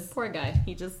 Because poor guy,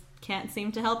 he just can't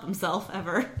seem to help himself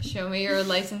ever. Show me your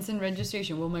license and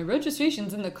registration. Well, my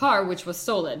registration's in the car, which was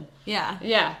stolen.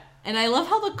 Yeah. And I love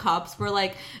how the cops were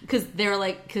like,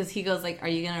 because he goes like, "Are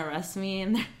you gonna arrest me?"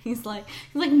 And he's like,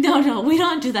 "No, we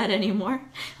don't do that anymore.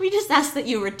 We just ask that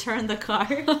you return the car."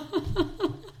 It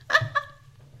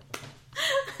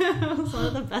was one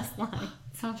of the best lines.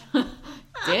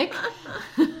 Dick.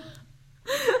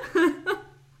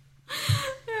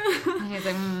 He's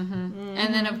like,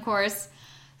 And then, of course,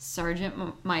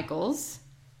 Sergeant Michaels.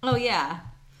 Oh, yeah.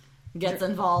 Gets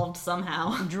involved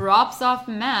somehow. Drops off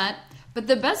Matt. But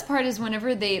the best part is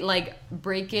whenever they, like,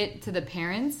 break it to the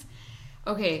parents.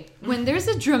 Okay, when there's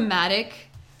a dramatic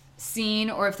scene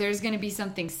or if there's going to be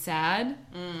something sad.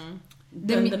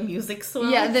 Then the music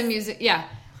swells? Yeah, the music, yeah.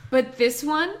 But this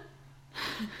one...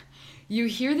 You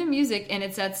hear the music, and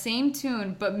it's that same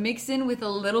tune, but mixed in with a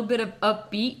little bit of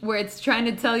upbeat, where it's trying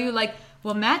to tell you, like,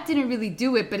 well, Matt didn't really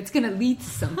do it, but it's going to lead to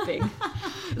something.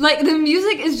 Like, the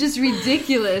music is just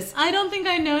ridiculous. I don't think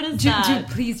I noticed that. Dude,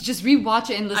 please, just rewatch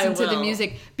it and listen to the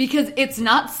music, because it's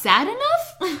not sad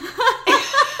enough.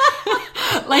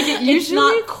 Like, it usually... It's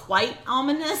not quite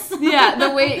ominous. Yeah,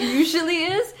 the way it usually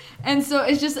is. And so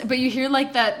it's just... But you hear,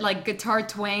 like, that, like, guitar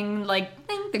twang, like...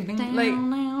 Ding, ding, ding, like...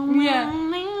 Yeah.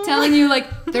 Telling you, like,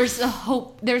 there's a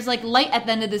hope. There's, like, light at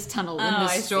the end of this tunnel in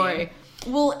this story.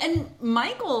 Well, and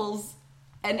Michaels,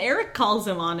 and Eric calls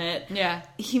him on it. Yeah.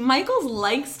 Michaels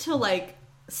likes to, like,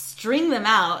 string them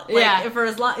out. Like, for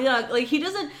as long, like, he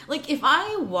doesn't, like, if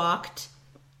I walked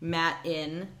Matt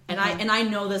in, and I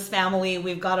know this family,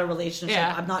 we've got a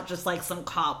relationship, I'm not just, like, some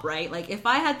cop, right? Like, if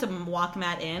I had to walk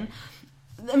Matt in,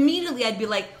 immediately I'd be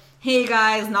like, hey,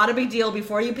 guys, not a big deal,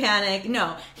 before you panic.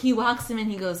 No, he walks him in,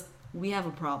 he goes, we have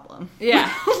a problem. Yeah.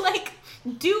 Like,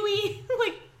 do we?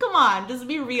 Like, come on, just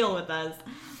be real with us.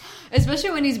 Especially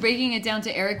when he's breaking it down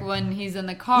to Eric when he's in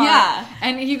the car. Yeah.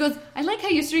 And he goes, I like how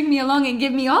you string me along and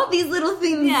give me all these little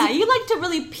things. Yeah, you like to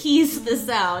really piece this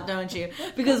out, don't you?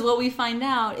 Because what we find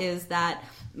out is that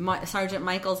Sergeant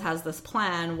Michaels has this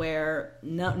plan where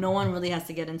no one really has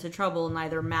to get into trouble,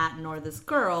 neither Matt nor this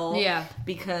girl. Yeah.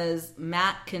 Because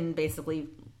Matt can basically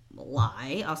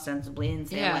lie, ostensibly, and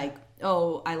say, like,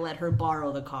 oh, I let her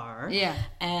borrow the car. Yeah.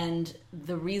 And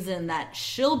the reason that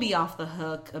she'll be off the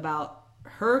hook about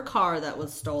her car that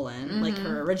was stolen, like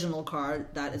her original car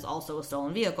that is also a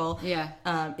stolen vehicle,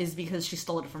 is because she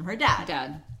stole it from her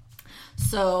dad.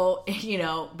 So, you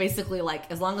know, basically, like,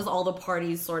 as long as all the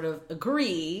parties sort of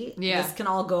agree, this can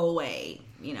all go away,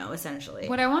 you know, essentially.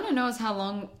 What I want to know is how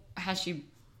long has she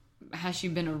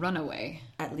been a runaway?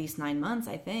 At least 9 months,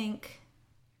 I think.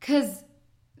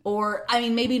 Or, I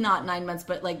mean, maybe not 9 months,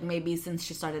 but, like, maybe since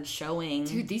she started showing.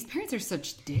 Dude, these parents are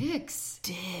such dicks.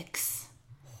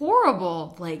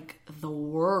 Horrible. Like, the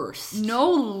worst.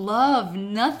 No love,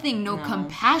 nothing, no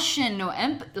compassion, no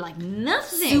empathy, like,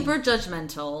 nothing. Super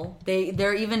judgmental.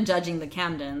 They're even judging the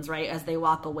Camdens, right? As they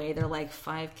walk away, they're like,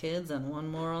 5 kids and 1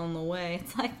 more on the way.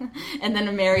 It's like, and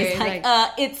then Mary's like,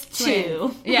 it's twins.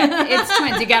 2. Yeah, it's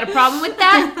twins. You got a problem with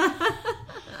that?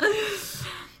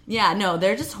 Yeah, no,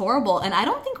 they're just horrible. And I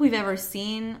don't think we've ever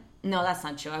seen... No, that's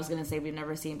not true. I was going to say we've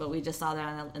never seen, but we just saw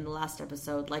that in the last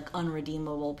episode, like,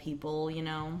 unredeemable people, you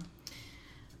know?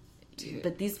 Dude.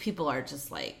 But these people are just,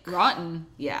 like... rotten.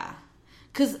 Yeah.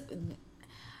 Because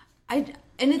and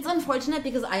it's unfortunate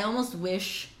because I almost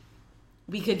wish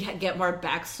we could get more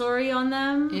backstory on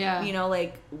them. Yeah. You know,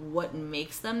 like, what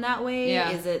makes them that way? Yeah.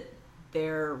 Is it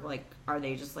they're, like... Are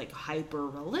they just, like,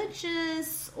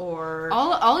 hyper-religious? Or...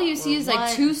 All you see is,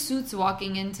 like, 2 suits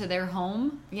walking into their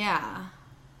home. Yeah.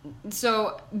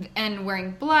 So, and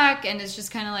wearing black, and it's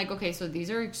just kind of like, okay, so these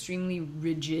are extremely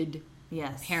rigid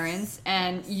parents,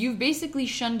 and you've basically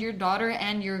shunned your daughter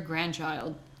and your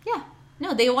grandchild. Yeah.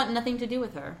 No, they want nothing to do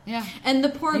with her. Yeah. And the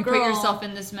poor girl... You put yourself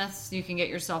in this mess, you can get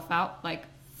yourself out. Like,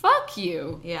 fuck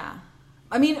you. Yeah.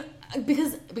 I mean,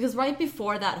 because right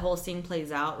before that whole scene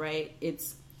plays out, right,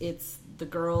 it's the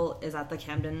girl is at the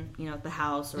Camden, you know, at the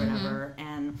house or whatever,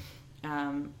 and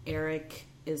Eric...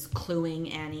 is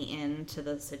cluing Annie into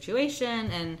the situation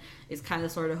and is kind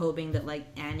of sort of hoping that, like,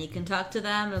 Annie can talk to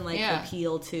them and, like,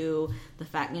 appeal to the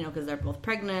fact, you know, because they're both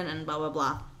pregnant and blah, blah,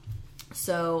 blah.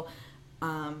 So,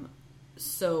 and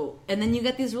then you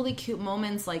get these really cute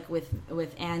moments, like,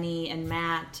 with Annie and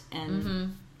Matt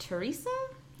and Teresa?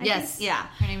 I think? Yeah.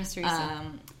 Her name is Teresa.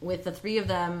 With the 3 of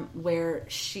them where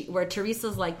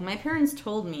Teresa's like, my parents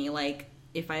told me, like,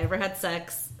 if I ever had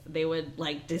sex, they would,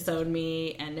 like, disown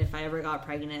me, and if I ever got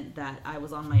pregnant, that I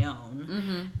was on my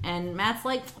own. And Matt's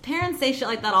like, parents say shit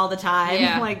like that all the time.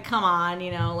 Yeah. Like, come on,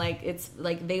 you know, like, it's,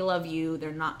 like, they love you.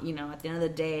 They're not, you know, at the end of the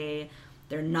day,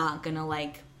 they're not gonna,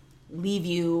 like, leave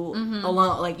you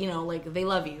alone. Like, you know, like, they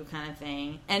love you kind of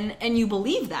thing. And you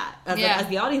believe that. As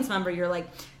the audience member, you're like,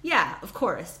 yeah, of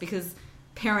course, because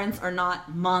parents are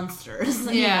not monsters,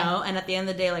 you know? And at the end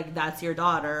of the day, like, that's your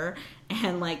daughter.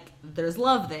 And, like, there's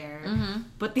love there.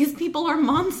 But these people are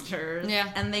monsters. Yeah.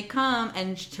 And they come,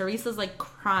 and Teresa's, like,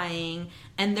 crying.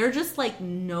 And they're just, like,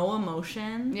 no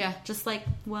emotion. Yeah. Just like,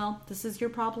 well, this is your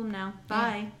problem now.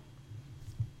 Bye. Yeah.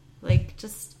 Like,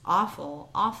 just awful.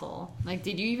 Awful. Like,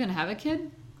 did you even have a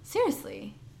kid?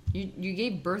 Seriously. You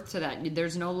gave birth to that.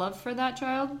 There's no love for that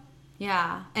child?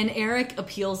 Yeah. And Eric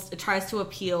tries to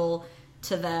appeal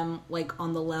to them, like,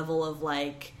 on the level of,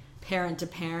 like... parent to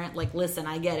parent, like, listen,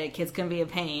 I get it, kids can be a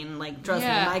pain, like, trust me,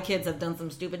 my kids have done some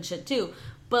stupid shit too,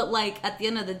 but, like, at the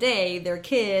end of the day, they're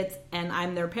kids, and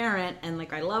I'm their parent, and,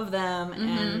 like, I love them,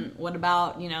 and what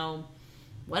about, you know,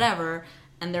 whatever,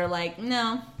 and they're like,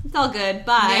 no, it's all good,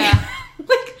 bye.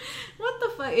 Like, what the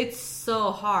fuck? It's so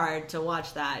hard to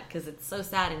watch that, because it's so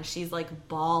sad, and she's, like,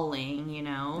 bawling, you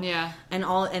know? Yeah. And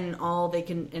all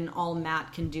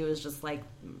Matt can do is just, like,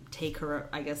 take her,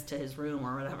 I guess, to his room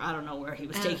or whatever. I don't know where he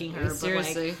was taking her.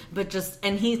 Seriously.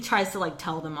 And he tries to, like,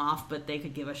 tell them off, but they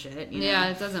could give a shit, you know? Yeah,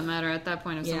 it doesn't matter. At that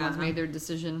point, if someone's made their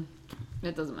decision,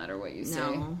 it doesn't matter what you say.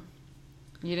 No.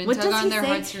 You didn't tug on their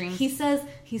heartstrings. He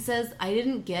says, I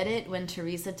didn't get it when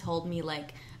Teresa told me,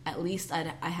 like, at least I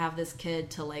have this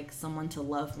kid to, like, someone to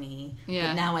love me. Yeah.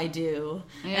 But now I do.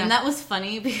 Yeah. And that was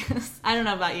funny because, I don't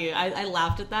know about you, I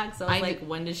laughed at that because I was like,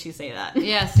 when did she say that?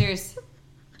 Yeah, seriously.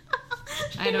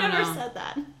 I don't never said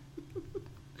that.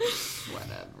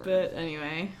 Whatever. But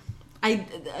anyway,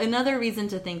 another reason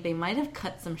to think they might have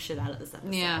cut some shit out of this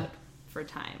episode for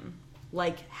time,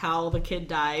 like how the kid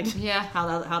died,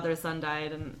 how their son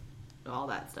died, and all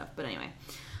that stuff. But anyway,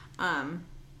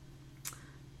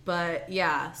 but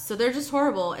yeah, so they're just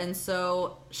horrible, and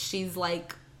so she's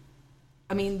like,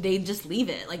 I mean, they just leave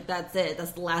it, like, that's it.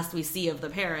 That's the last we see of the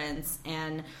parents,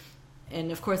 and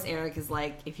of course Eric is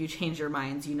like, if you change your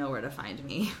minds, you know where to find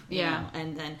me. You know?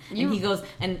 And then and he goes,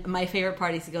 and my favorite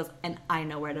part is he goes, and I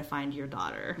know where to find your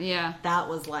daughter. Yeah. That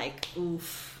was like,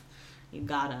 oof, you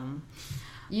got him.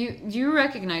 You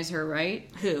recognize her, right?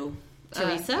 Who?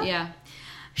 Teresa? Yeah.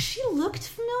 She looked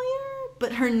familiar,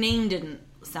 but her name didn't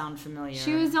sound familiar.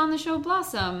 She was on the show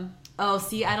Blossom. Oh,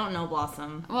 see, I don't know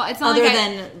Blossom. Well, it's not other like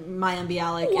than Mayim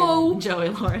Bialik Whoa. and Joey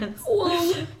Lawrence.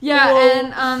 Whoa. Yeah,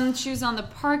 Whoa. and she was on the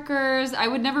Parkers. I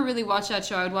would never really watch that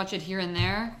show. I would watch it here and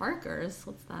there. Parkers?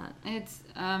 What's that? It's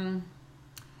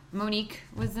Monique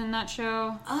was in that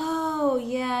show. Oh,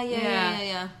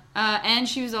 yeah. And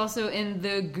she was also in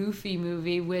the Goofy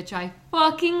movie, which I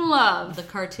fucking love. The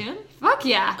cartoon? Fuck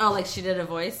yeah. Oh, like she did a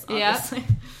voice? Yeah. Obviously.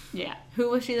 Yeah. Who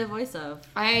was she the voice of?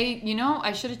 I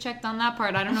should have checked on that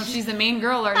part. I don't know if she's the main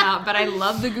girl or not, but I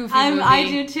love the Goofy movie. I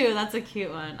do too. That's a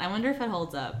cute one. I wonder if it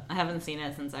holds up. I haven't seen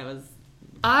it since I was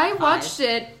I 5. watched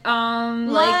it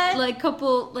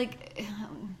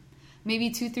maybe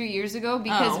 2-3 years ago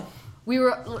because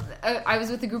I was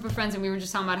with a group of friends and we were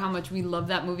just talking about how much we loved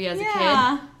that movie as a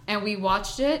kid, and we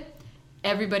watched it.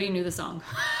 Everybody knew the song.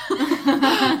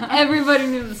 Everybody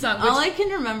knew the song. All I can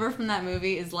remember from that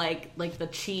movie is like the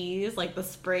cheese, like the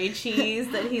spray cheese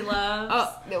that he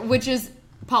loves. Which is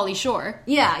Pauly Shore.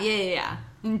 Yeah.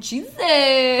 And cheese.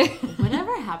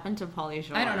 Whatever happened to Pauly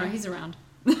Shore? I don't know. He's around.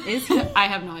 Is he? I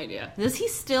have no idea. Does he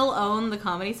still own the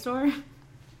Comedy Store?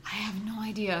 I have no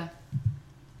idea.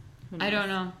 I don't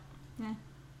know. Yeah,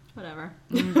 whatever.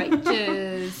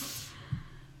 Righteous.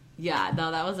 Yeah, no,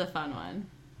 that was a fun one.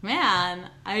 Man,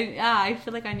 I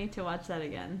feel like I need to watch that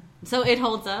again. So it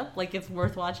holds up? Like it's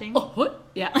worth watching? Oh, what?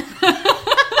 Yeah.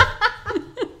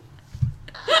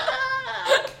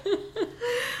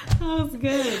 That was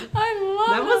good. I love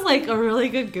That was like a really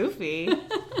good Goofy.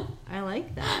 I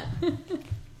like that.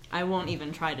 I won't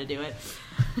even try to do it.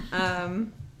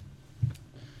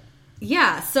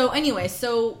 Yeah, so anyway,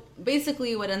 so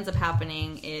basically what ends up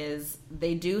happening is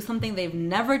they do something they've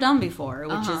never done before,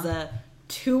 which is a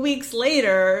 2 weeks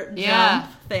later jump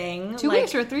thing. 2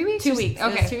 weeks or 3 weeks? 2 weeks.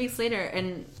 Okay. It was 2 weeks later.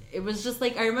 And it was just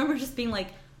like, I remember just being like,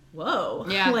 whoa.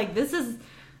 Yeah. Like, this is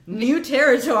new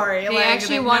territory. They like,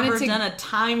 actually they've wanted never to done a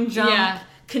time jump, Yeah.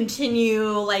 continue,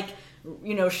 like,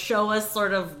 you know, show us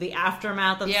sort of the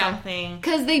aftermath of something.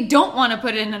 Because they don't want to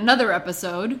put in another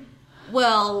episode.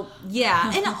 Well,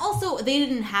 yeah. And also, they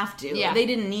didn't have to. Yeah. They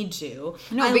didn't need to.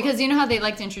 No, because you know how they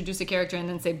like to introduce a character and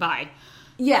then say bye.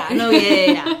 Yeah, no,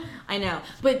 yeah. I know.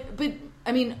 But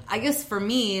I mean, I guess for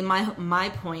me, my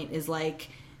point is like,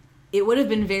 it would have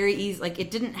been very easy. Like,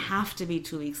 it didn't have to be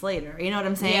 2 weeks later. You know what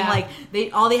I'm saying? Yeah.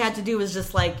 Like, all they had to do was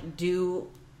just like go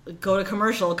to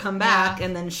commercial, come back,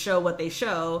 and then show what they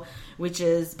show, which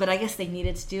is. But I guess they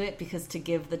needed to do it because to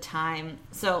give the time.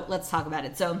 So let's talk about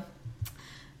it. So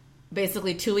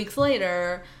basically, 2 weeks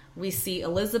later, we see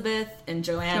Elizabeth and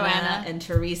Joanna. And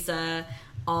Teresa.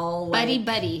 All like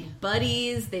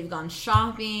buddies. They've gone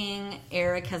shopping.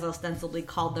 Eric has ostensibly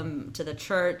called them to the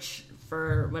church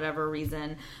for whatever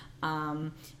reason,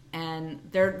 and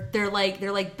they're like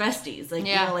besties. Like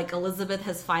you know, like Elizabeth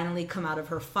has finally come out of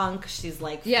her funk. She's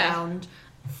like found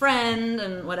friend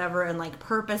and whatever, and like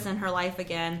purpose in her life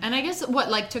again. And I guess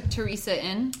what like took Teresa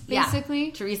in basically.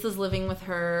 Yeah. Teresa's living with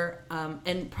her,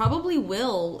 and probably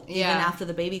will even after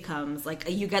the baby comes. Like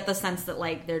you get the sense that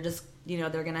like they're just. You know,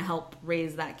 they're going to help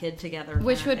raise that kid together.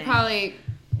 Which would probably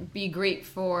be great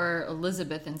for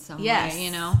Elizabeth in some way,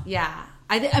 you know? Yeah.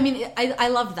 I mean, I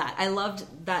loved that. I loved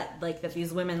that, like, that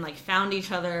these women, like, found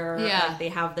each other. Yeah. Like, they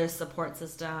have their support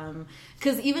system.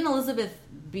 Because even Elizabeth,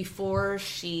 before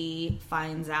she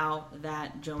finds out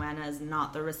that Joanna is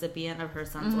not the recipient of her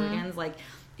son's organs, like,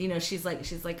 you know, she's like,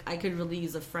 I could really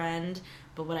use a friend,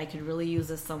 but what I could really use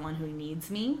is someone who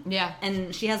needs me. Yeah.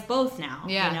 And she has both now,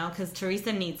 you know, because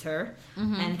Teresa needs her,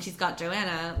 and she's got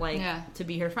Joanna, like, to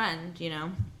be her friend, you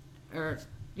know, or,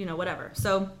 you know, whatever.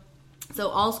 So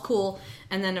all's cool.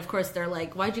 And then, of course, they're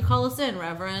like, why'd you call us in,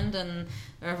 Reverend? And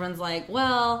the Reverend's like,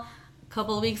 well, a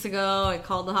couple of weeks ago, I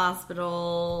called the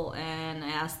hospital, and I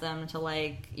asked them to,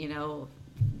 like, you know,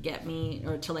 get me,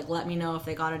 or to, like, let me know if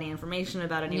they got any information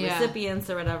about any recipients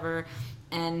or whatever.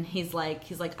 And he's like,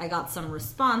 I got some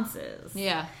responses.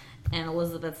 Yeah. And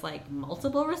Elizabeth's like,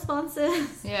 multiple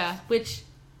responses? Yeah. Which,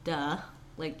 duh.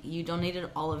 Like, you donated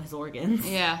all of his organs.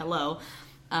 Yeah. Hello.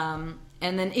 And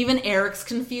then even Eric's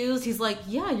confused. He's like,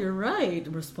 yeah, you're right.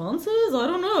 Responses? I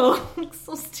don't know. Like,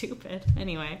 so stupid.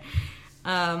 Anyway.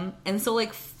 And so,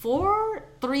 like,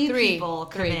 three people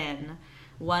come in.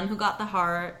 One who got the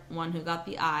heart, one who got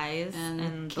the eyes,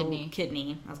 and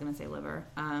kidney. I was going to say liver.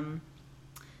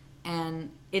 And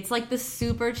it's like this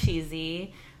super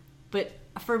cheesy, but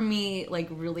for me, like,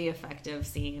 really effective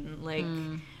scene. Like,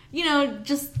 you know,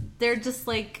 they're just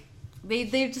like, they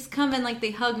just come and, like, they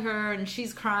hug her, and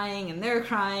she's crying, and they're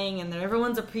crying, and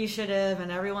everyone's appreciative,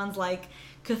 and everyone's, like,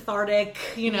 cathartic,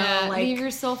 like leave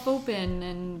yourself open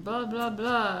and blah blah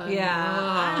blah.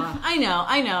 Yeah, I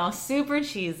know, super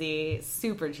cheesy.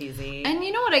 And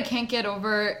you know what I can't get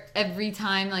over every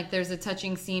time like there's a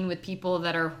touching scene with people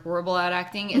that are horrible at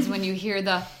acting is when you hear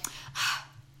the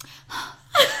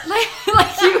like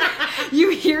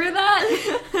you hear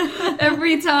that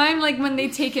every time, like when they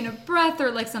take in a breath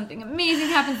or like something amazing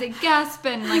happens, they gasp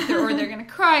and like they're gonna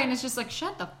cry, and it's just like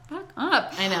shut the fuck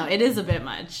up. I know, it is a bit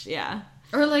much, yeah.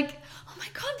 Or like, oh my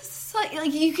god, this is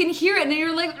like you can hear it and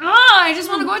you're like, I just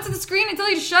want to go into the screen and tell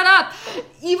you to shut up,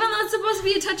 even though it's supposed to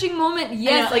be a touching moment.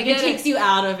 Yes, like it takes you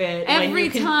out of it every when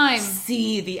you can time.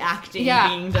 See the acting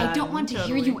being done. I don't want to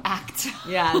hear you act.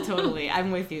 Yeah, totally.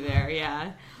 I'm with you there.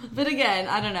 Yeah. But again,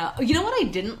 I don't know. You know what I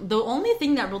didn't? The only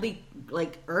thing that really,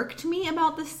 like, irked me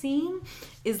about the scene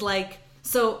is, like...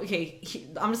 So, okay,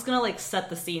 I'm just gonna, like,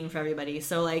 set the scene for everybody.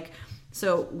 So, like...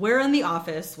 So, we're in the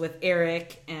office with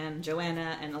Eric and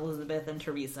Joanna and Elizabeth and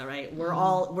Teresa, right?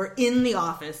 We're in the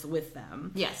office with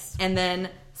them. Yes. And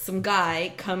then some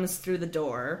guy comes through the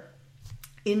door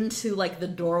into, like, the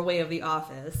doorway of the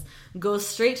office, goes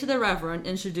straight to the Reverend,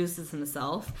 introduces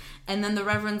himself, and then the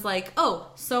Reverend's like,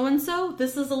 oh, so-and-so,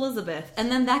 this is Elizabeth.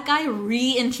 And then that guy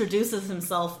reintroduces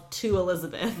himself to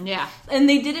Elizabeth. Yeah. And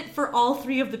they did it for all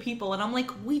three of the people, and I'm like,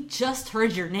 we just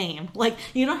heard your name. Like,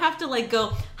 you don't have to, like,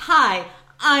 go, hi,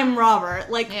 I'm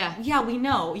Robert. Like, yeah, we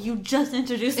know. You just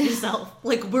introduced yourself.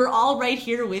 Like, we're all right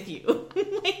here with you.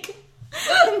 Like,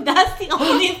 that's the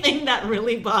only thing that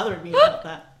really bothered me about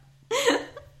that.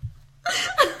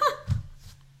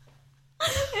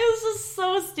 It was just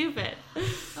so stupid.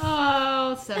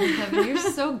 Oh, Seventh Heaven, you're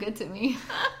so good to me.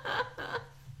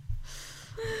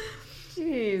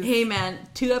 Jeez. Hey man,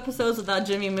 2 episodes without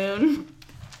Jimmy Moon.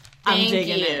 I'm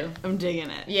digging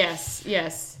it.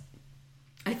 Yes.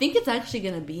 I think it's actually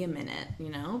going to be a minute,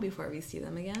 before we see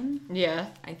them again. Yeah.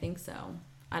 I think so.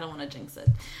 I don't want to jinx it.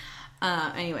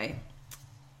 Anyway.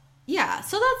 Yeah,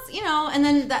 so that's,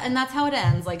 and that's how it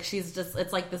ends. Like,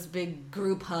 it's like this big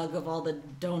group hug of all the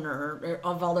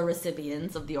of all the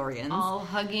recipients of the organs. All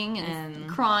hugging and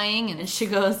crying. And she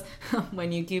goes,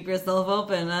 when you keep yourself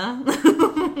open,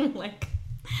 huh? Like,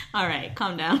 all right,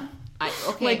 calm down.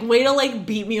 Okay. Like, way to, like,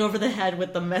 beat me over the head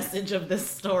with the message of this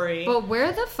story. But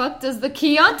where the fuck does the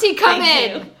Chianti come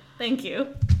in? Thank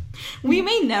you. We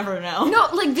may never know. No,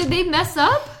 like, did they mess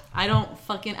up? I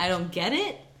don't get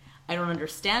it. I don't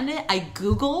understand it. I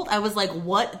Googled. I was like,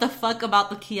 what the fuck about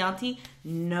the Chianti?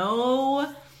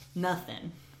 No,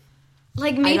 nothing.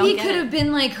 Like, maybe it could have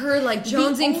been, like, her, like,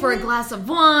 jonesing for a glass of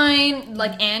wine,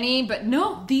 like Annie, but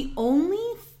no. The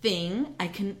only thing I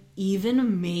can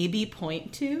even maybe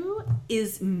point to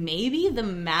is maybe the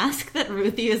mask that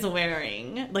Ruthie is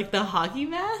wearing. Like, the hockey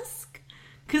mask?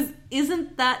 Because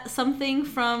isn't that something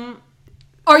from...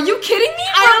 Are you kidding me?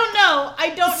 I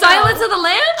don't know. Silence of the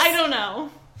Lambs? I don't know.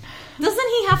 Doesn't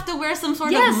he have to wear some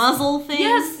sort of muzzle thing?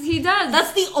 Yes, he does.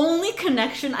 That's the only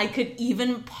connection I could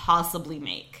even possibly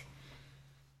make.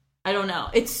 I don't know.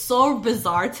 It's so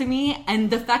bizarre to me,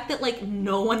 and the fact that, like,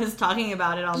 no one is talking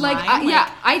about it online.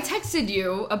 I texted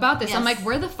you about this. Yes. I'm like,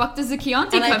 where the fuck does the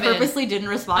Chianti come in? And I purposely didn't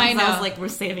respond because I was like, we're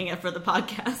saving it for the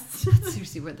podcast.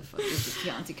 Seriously, where the fuck does the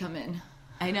Chianti come in?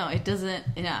 I know, it doesn't,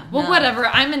 Well, whatever.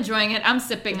 I'm enjoying it. I'm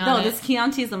sipping on it. No, this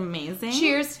Chianti is amazing.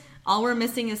 Cheers. All we're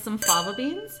missing is some fava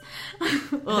beans.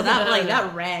 Oh,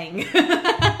 that rang.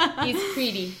 He's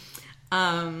pretty.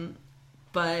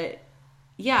 But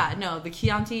yeah, no, the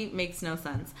Chianti makes no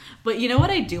sense. But you know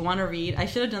what I do want to read? I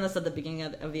should have done this at the beginning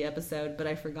of the episode, but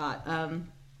I forgot.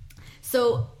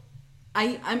 So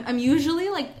I'm usually,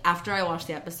 like, after I watch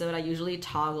the episode, I usually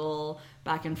toggle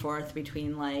back and forth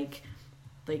between like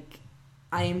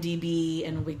IMDb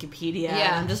and Wikipedia.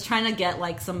 Yeah. I'm just trying to get,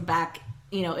 like, some back,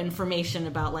 information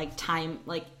about, like, time,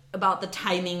 like, about the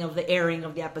timing of the airing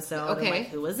of the episode. Okay. And, like,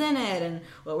 who was in it and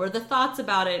what were the thoughts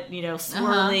about it,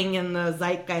 swirling in the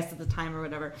zeitgeist at the time or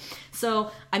whatever.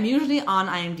 So I'm usually on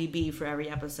IMDb for every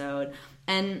episode.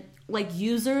 And, like,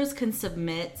 users can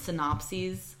submit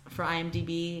synopses for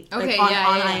IMDb. Okay, like, on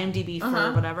yeah. IMDb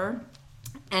for whatever.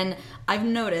 And I've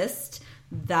noticed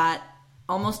that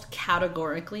almost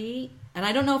categorically... And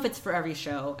I don't know if it's for every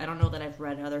show. I don't know that I've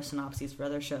read other synopses for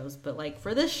other shows. But, like,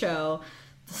 for this show,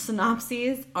 the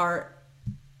synopses are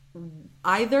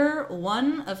either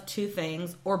one of two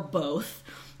things or both.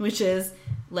 Which is,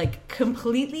 like,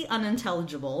 completely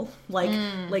unintelligible.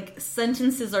 Like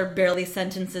sentences are barely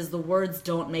sentences. The words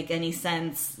don't make any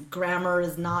sense. Grammar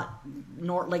is not...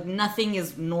 nothing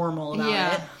is normal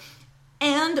about it.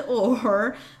 And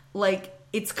or, like,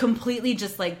 it's completely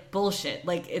just, like, bullshit.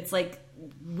 Like, it's, like...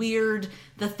 weird,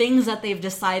 the things that they've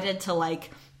decided to,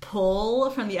 like, pull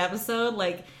from the episode,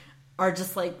 like, are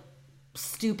just, like,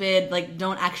 stupid, like,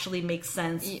 don't actually make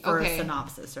sense for a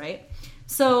synopsis, right?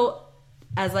 So,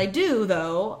 as I do,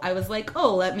 though, I was like,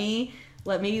 oh, let me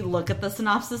look at the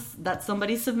synopsis that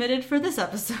somebody submitted for this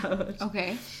episode.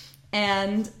 Okay.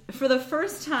 And for the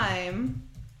first time,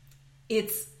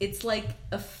 it's like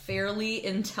a fairly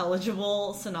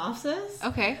intelligible synopsis.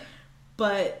 Okay.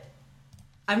 But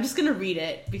I'm just gonna read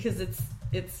it because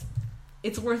it's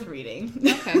worth reading.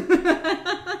 Okay.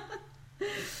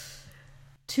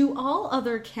 To all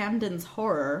other Camden's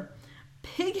horror,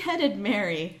 pig-headed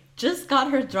Mary just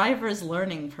got her driver's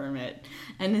learning permit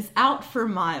and is out for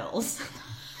miles.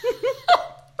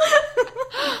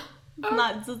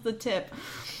 Not just the tip.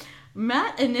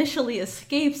 Matt initially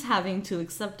escapes having to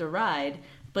accept a ride,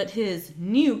 but his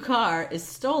new car is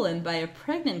stolen by a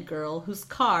pregnant girl whose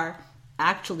car,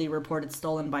 actually reported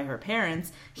stolen by her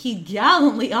parents, he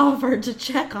gallantly offered to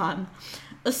check on.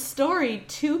 A story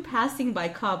two passing by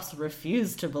cops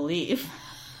refused to believe.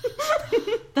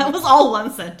 That was all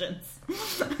one sentence.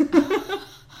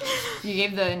 You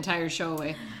gave the entire show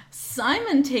away.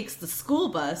 Simon takes the school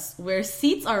bus where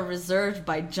seats are reserved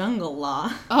by jungle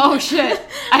law. Oh, shit.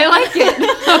 I like it.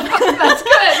 That's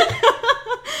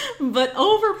good. But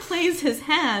overplays his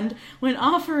hand when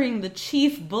offering the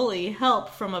chief bully help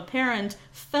from apparent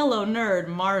fellow nerd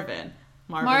Marvin.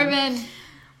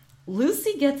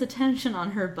 Lucy gets attention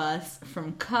on her bus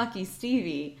from cocky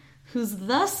Stevie, whose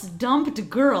thus dumped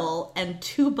girl and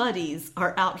two buddies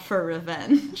are out for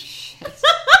revenge. Shit.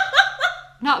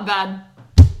 Not bad.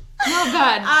 Not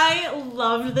bad. I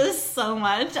loved this so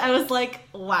much. I was like,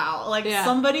 wow. Like,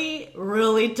 somebody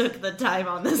really took the time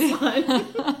on this one.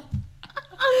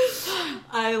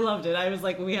 I loved it. I was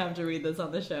like, we have to read this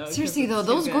on the show. Seriously, though,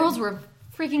 those girls were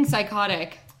freaking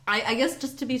psychotic. I guess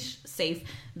just to be safe,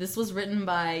 this was written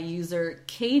by user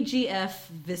KGF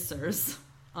Vissers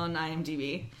on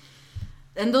IMDb.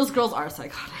 And those girls are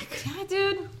psychotic. Yeah,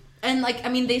 dude. And, like, I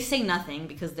mean, they say nothing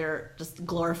because they're just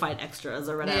glorified extras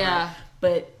or whatever. Yeah.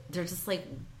 But they're just like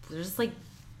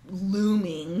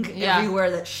looming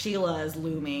everywhere that Sheila is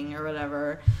looming or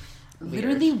whatever.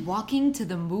 Literally walking to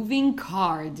the moving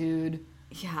car, dude.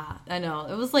 Yeah, I know.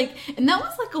 It was like, and that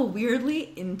was like a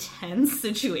weirdly intense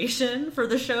situation for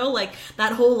the show. Like,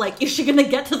 that whole, like, is she gonna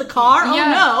get to the car?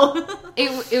 Yeah. Oh, no.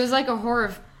 It was like a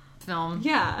horror film.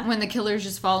 Yeah. When the killer's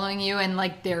just following you and,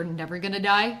 like, they're never gonna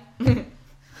die. The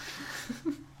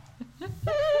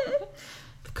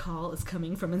call is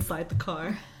coming from inside the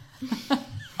car.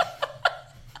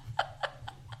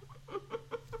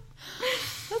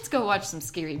 Let's go watch some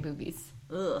scary movies.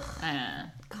 Ugh.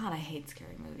 God, I hate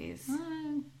scary movies.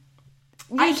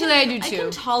 Usually I do too. I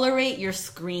can tolerate your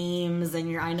screams and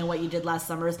your I Know What You Did Last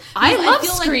Summers. I love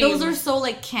feel screams. Like those are so,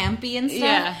 like, campy and stuff.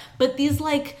 Yeah. But these,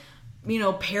 like, you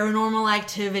know, Paranormal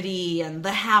Activity and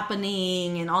The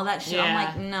Happening and all that shit. Yeah. I'm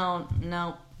like,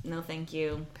 no, thank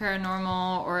you.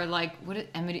 Paranormal or, like, what is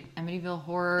Amityville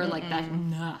Horror? Like that?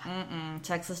 Nah.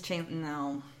 Texas Chain,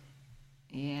 no.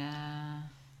 Yeah.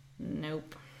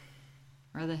 Nope.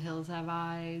 Or The Hills Have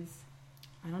Eyes.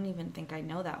 I don't even think I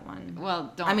know that one.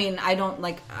 Well, don't. I mean, I don't,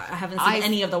 like, I haven't seen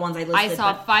any of the ones I listed. I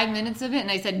saw 5 minutes of it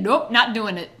and I said, nope, not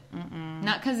doing it.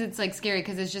 Not because it's, like, scary,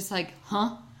 because it's just like,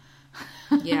 huh?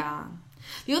 Yeah.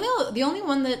 The only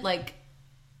one that, like,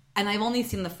 and I've only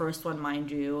seen the first one,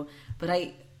 mind you, but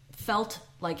I felt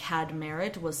like had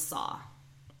merit was Saw.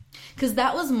 Because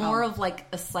that was more of, like,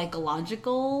 a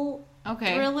psychological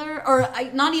thriller. Or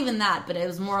not even that, but it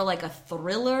was more like a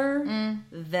thriller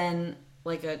than,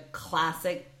 like, a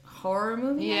classic horror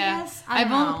movie, I guess. I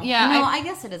don't know. I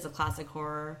guess it is a classic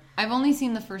horror. I've only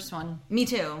seen the first one. Me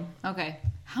too. Okay.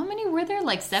 How many were there?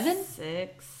 Like 7?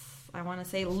 6, I want to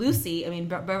say. Lucy, I mean,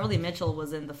 Beverly Mitchell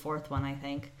was in the 4th one, I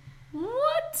think.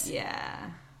 What? Yeah.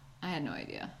 I had no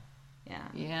idea. Yeah.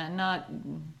 Yeah, not...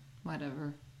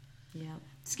 whatever. Yeah.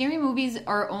 Scary movies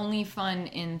are only fun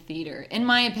in theater, in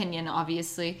my opinion,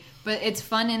 obviously. But it's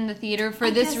fun in the theater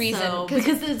for this reason. So,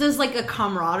 because there's, like, a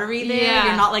camaraderie there. Yeah.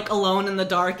 You're not, like, alone in the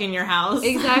dark in your house.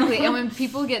 Exactly. And when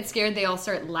people get scared, they all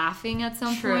start laughing at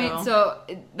some point. So,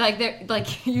 like, they're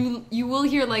like, you will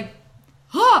hear, like,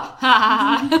 ha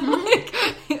ha ha,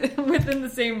 like, within the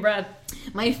same breath.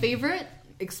 My favorite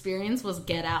experience was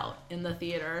Get Out in the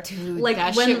theater. Dude, like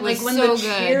that when shit was like when so the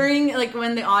good. cheering, like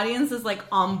when the audience is like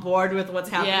on board with what's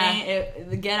happening.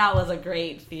 The Get Out was a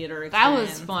great theater experience. That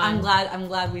was fun. I'm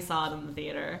glad we saw it in the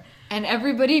theater. And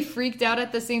everybody freaked out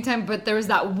at the same time, but there was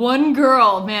that one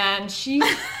girl, man. She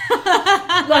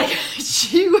like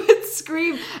she would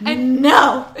scream and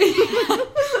no.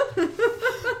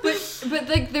 But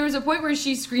like there was a point where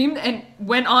she screamed and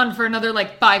went on for another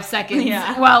like 5 seconds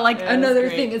Yeah. while like Yeah, another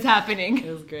great. thing is happening.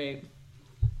 It was great.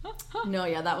 No,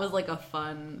 yeah, that was like a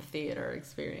fun theater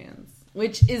experience,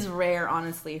 which is rare,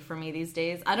 honestly, for me these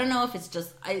days. I don't know if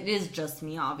it is just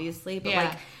me, obviously, but Yeah.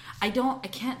 like, I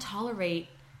can't tolerate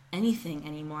anything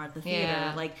anymore at the theater.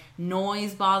 Yeah. Like,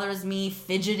 noise bothers me,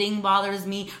 fidgeting bothers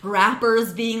me,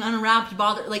 wrappers being unwrapped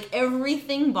like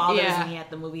everything bothers me at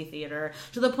the movie theater,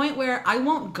 to the point where I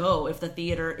won't go if the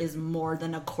theater is more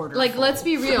than a quarter Like, full. let's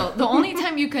be real. The only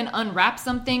time you can unwrap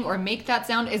something or make that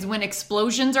sound is when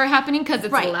explosions are happening because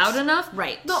it's Right. loud enough.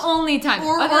 Right. The only time.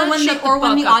 or Other than when shut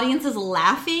when the fuck up. audience is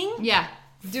laughing. Yeah.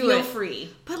 Do Feel it. free.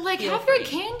 But like Feel have your free.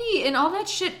 candy and all that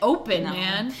shit open,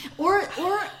 man. Or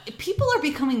people are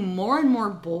becoming more and more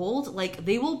bold. Like,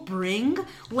 they will bring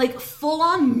like full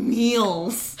on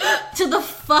meals to the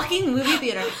fucking movie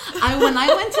theater. When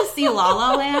I went to see La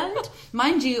La Land,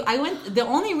 mind you, the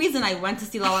only reason I went to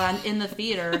see La La Land in the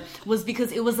theater was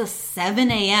because it was a 7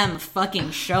 a.m.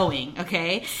 fucking showing.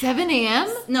 Okay, 7 a.m.?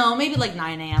 no, maybe like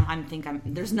 9 a.m.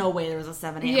 There's no way there was a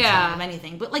 7 a.m. Yeah. showing of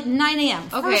anything, but like 9 a.m.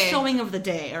 Okay. First showing of the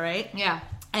day. All right. Yeah.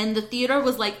 And the theater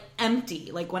was like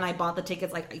empty. Like, when I bought the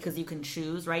tickets, like, because you can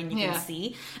choose, right? And you Yeah. can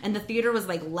see. And the theater was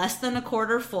like less than a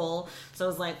quarter full. So I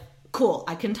was like, cool,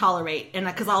 I can tolerate. And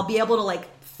because I'll be able to like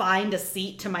find a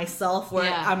seat to myself where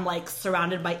Yeah. I'm like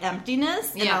surrounded by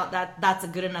emptiness. And Yeah. that's a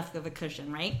good enough of a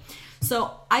cushion, right?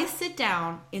 So I sit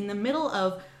down in the middle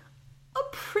of a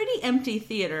pretty empty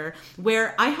theater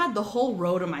where I had the whole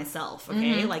row to myself,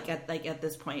 okay? Like at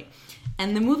this point.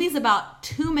 And the movie's about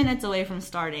 2 minutes away from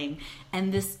starting,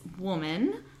 and this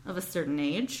woman of a certain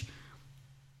age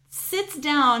sits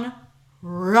down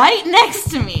right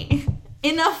next to me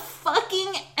in a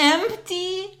fucking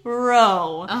empty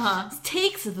row.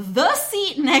 Takes the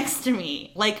seat next to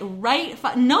me, like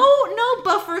no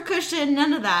buffer cushion,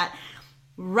 none of that.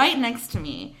 Right next to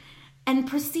me. And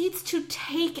proceeds to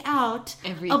take out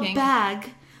Everything. a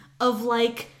bag of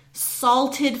like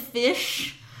salted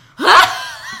fish.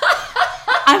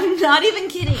 I'm not even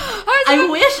kidding. I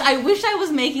wish I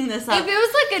was making this up. If it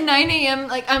was like a 9 a.m.,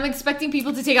 like I'm expecting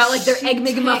people to take out like their Egg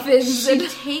McMuffins. She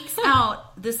takes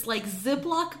out this like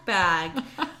Ziploc bag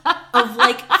of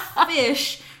like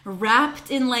fish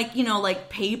wrapped in like, you know, like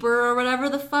paper or whatever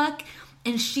the fuck.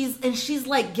 And she's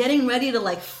like getting ready to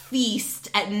like feast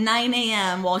at 9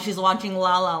 a.m. while she's watching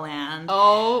La La Land.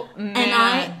 Oh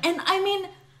man. And I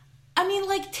mean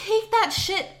like, take that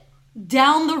shit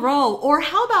down the row, or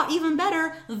how about even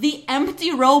better, the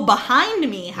empty row behind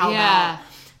me? How Yeah. about?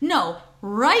 No,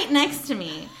 right next to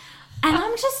me. And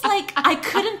I'm just like, I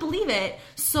couldn't believe it.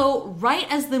 So right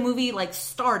as the movie like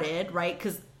started, right,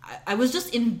 because I was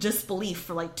just in disbelief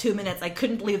for like 2 minutes. I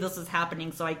couldn't believe this was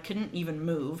happening, so I couldn't even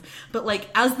move. But like,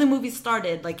 as the movie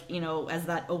started, like, you know, as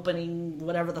that opening,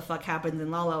 whatever the fuck happens in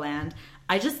La La Land,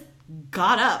 I just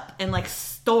got up and like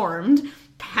stormed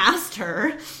past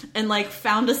her and like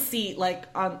found a seat like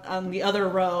on the other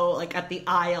row, like at the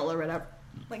aisle or whatever,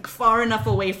 like far enough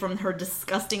away from her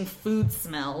disgusting food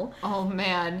smell, Oh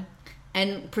man.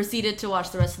 and proceeded to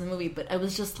watch the rest of the movie. But I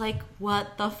was just like,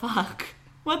 what the fuck?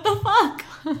 What the fuck?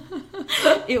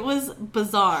 It was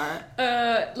bizarre.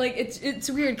 Like it's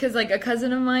weird because like a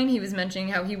cousin of mine, he was mentioning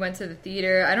how he went to the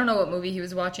theater. I don't know what movie he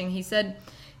was watching. He said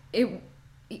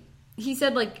he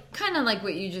said like kind of like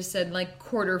what you just said, like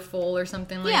quarter full or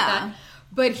something like Yeah. that.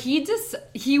 But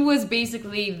he was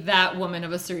basically that woman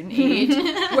of a certain age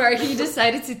where he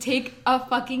decided to take a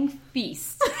fucking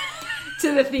feast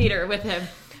to the theater with him.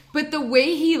 But the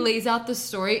way he lays out the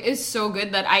story is so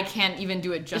good that I can't even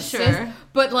do it justice. Sure.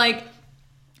 But like,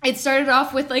 it started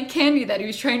off with like candy that he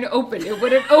was trying to open. It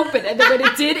wouldn't open, and then when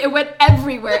it did, it went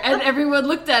everywhere, and everyone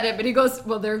looked at him, and he goes,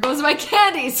 "Well, there goes my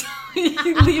candy." So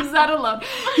he leaves that alone.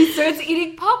 He starts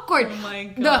eating popcorn. Oh my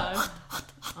god.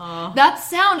 That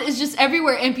sound is just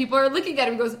everywhere, and people are looking at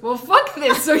him. He goes, "Well, fuck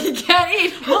this," so he can't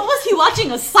eat. What was he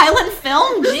watching? A silent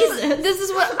film? Jesus. This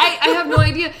is what I have no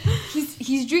idea.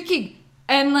 He's drinking,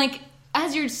 and like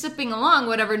as you're sipping along,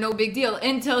 whatever, no big deal,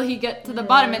 until he get to the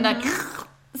bottom, and that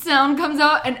sound comes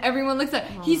out, and everyone looks at.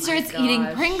 He starts eating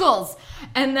Pringles,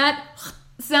 and that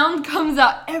sound comes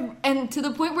out, and to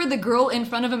the point where the girl in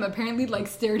front of him apparently like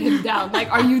stared him down, like,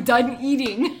 "Are you done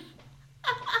eating?"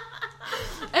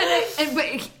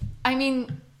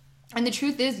 And the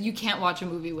truth is, you can't watch a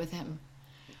movie with him.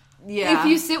 Yeah. If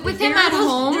you sit with him at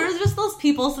home, there's just those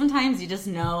people sometimes you just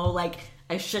know, like,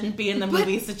 I shouldn't be in the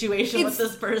movie situation with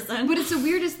this person. But it's the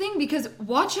weirdest thing because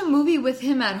watch a movie with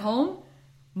him at home,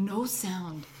 no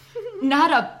sound.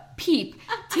 Not a peep.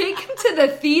 Take him to the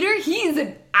theater. He's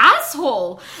an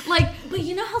asshole. Like, but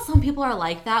you know how some people are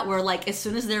like that, where like as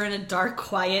soon as they're in a dark,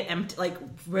 quiet, empty, like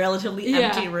relatively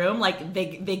empty room, like they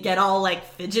get all like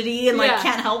fidgety and like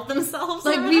can't help themselves.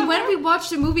 Like we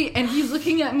watched a movie and he's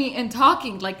looking at me and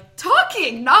talking,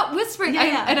 not whispering.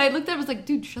 And I looked at him, I was like,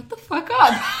 dude, shut the fuck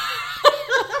up.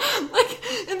 Like,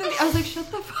 and then I was like,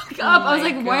 shut the fuck up. I was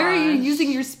like, why are you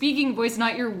using your speaking voice,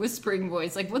 not your whispering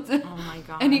voice? Like, what's it? Oh my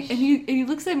gosh. And he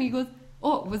looks at me, he goes,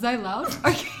 oh, was I loud?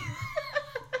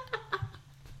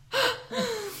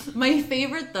 My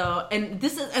favorite though, and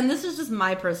this is just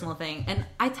my personal thing, and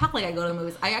I talk like I go to the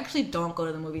movies. I actually don't go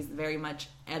to the movies very much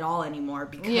at all anymore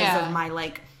because of my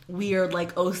like weird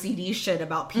like OCD shit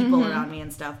about people around me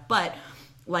and stuff. But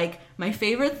like my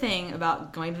favorite thing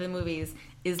about going to the movies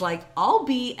is like I'll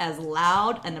be as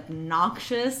loud and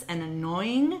obnoxious and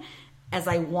annoying as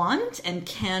I want and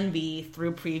can be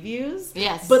through previews.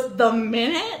 Yes. But the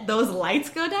minute those lights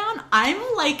go down, I'm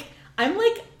like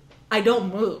I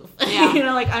don't move. Yeah. You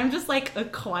know, like I'm just like a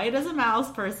quiet as a mouse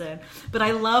person. But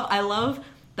I love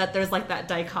that there's like that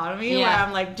dichotomy where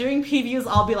I'm like during previews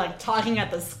I'll be like talking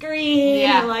at the screen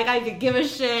and like I could give a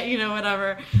shit, you know,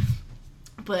 whatever.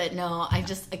 But no, I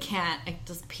can't.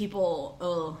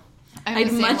 People,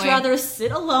 I'd much rather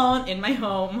sit alone in my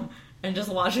home and just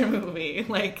watch a movie.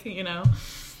 Like, you know.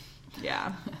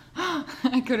 Yeah.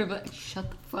 I could have like, shut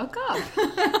the fuck up.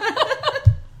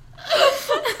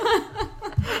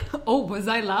 Oh, was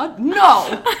I loud?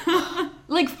 No!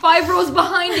 Like 5 rows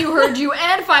behind you heard you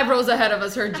and 5 rows ahead of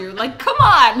us heard you. Like, come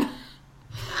on!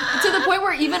 To the point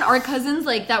where even our cousins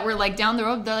like that were like down the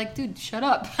road, they're like, dude, shut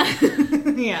up.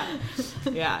 Yeah,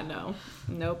 no.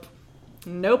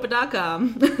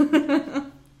 Nope.com.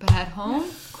 But at home,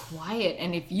 quiet.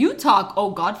 And if you talk,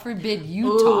 oh, God forbid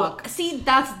you talk. See,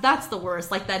 that's the worst.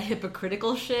 Like that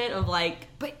hypocritical shit of like...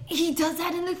 But he does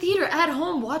that in the theater. At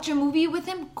home, watch a movie with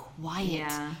him, quiet.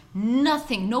 Yeah.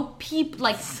 Nothing, no peep.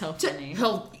 Like, so funny.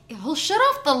 He'll shut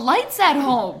off the lights at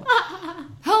home.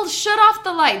 He'll shut off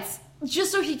the lights.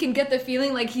 Just so he can get the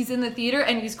feeling like he's in the theater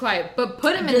and he's quiet. But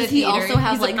put him in the theater. Does he also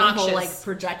have like obnoxious. a whole like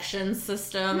projection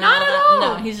system? Not at all.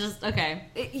 No, he's just okay.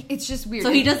 It's just weird.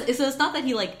 So he does. So it's not that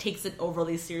he like takes it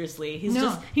overly seriously.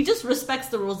 He just respects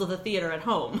the rules of the theater at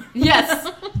home.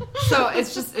 Yes. So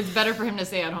it's better for him to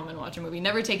stay at home and watch a movie.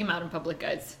 Never take him out in public,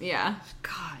 guys. Yeah.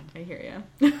 God, I hear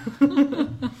you.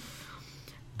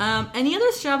 Any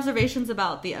other observations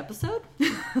about the episode?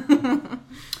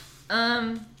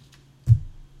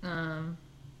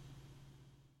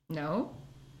 No.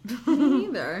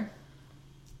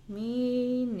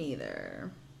 Me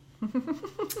neither.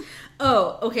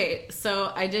 Oh, okay.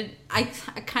 So I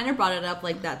kind of brought it up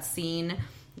like that scene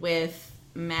with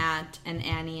Matt and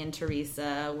Annie and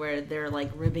Teresa where they're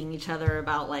like ribbing each other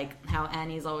about like how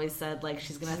Annie's always said like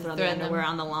she's gonna throw the underwear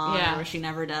on the lawn or she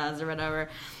never does or whatever.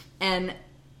 And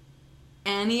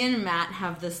Annie and Matt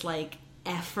have this like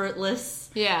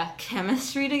effortless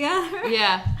chemistry together.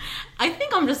 Yeah. I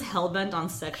think I'm just hellbent on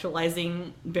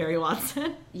sexualizing Barry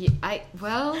Watson. Yeah, I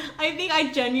think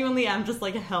I genuinely am just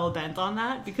like hellbent on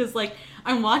that because like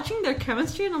I'm watching their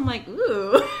chemistry and I'm like,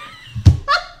 ooh.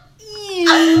 Ew.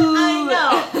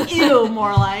 I know. Ew,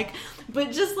 more like.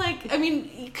 But just like, I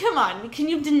mean, come on, can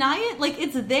you deny it? Like,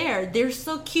 it's there. They're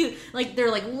so cute. Like,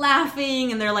 they're like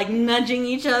laughing and they're like nudging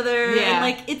each other. Yeah. And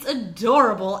like, it's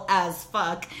adorable as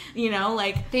fuck. You know,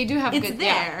 like, they do have it's good,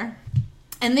 there.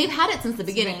 And they've had it since the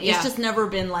beginning. It's just never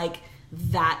been like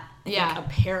that like,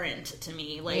 apparent to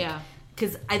me. Like,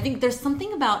 because I think there's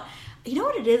something about, you know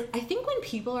what it is? I think when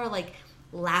people are like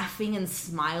laughing and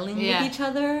smiling with each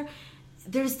other,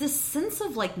 there's this sense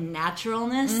of like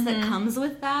naturalness that comes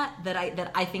with that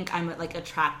I think I'm like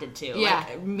attracted to. Yeah.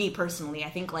 Like, me personally,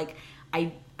 I think like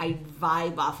I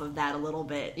vibe off of that a little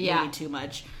bit, maybe too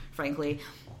much, frankly,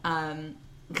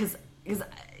 because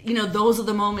you know those are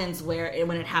the moments where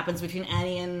when it happens between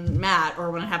Annie and Matt, or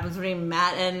when it happens between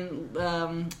Matt and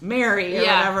Mary or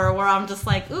whatever, where I'm just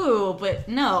like, ooh, but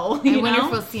no. I wonder if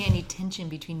we'll see any tension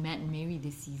between Matt and Mary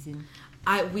this season.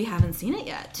 We haven't seen it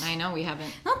yet. I know, we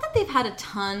haven't. Not that they've had a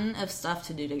ton of stuff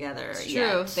to do together It's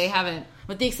yet. true, they haven't.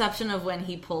 With the exception of when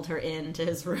he pulled her into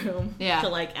his room to,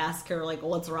 like, ask her, like,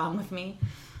 what's wrong with me.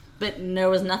 But there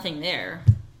was nothing there.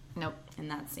 Nope. In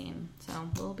that scene. So,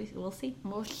 we'll see.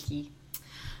 We'll see.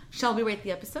 Shall we rate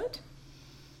the episode?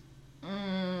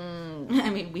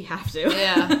 I mean, we have to.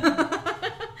 Yeah.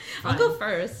 I'll go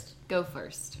first. Go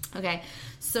first. Okay.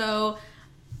 So...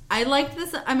 I liked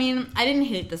this. I mean, I didn't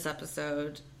hate this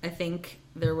episode. I think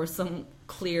there were some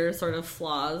clear sort of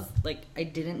flaws. Like, I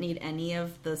didn't need any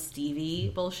of the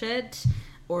Stevie bullshit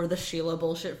or the Sheila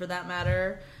bullshit for that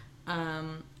matter.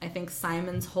 I think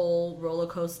Simon's whole roller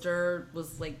coaster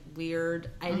was like weird.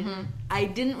 I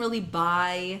didn't really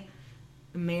buy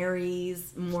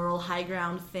Mary's moral high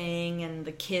ground thing and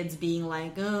the kids being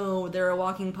like, oh, they're a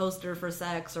walking poster for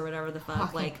sex or whatever the fuck.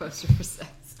 Walking like poster for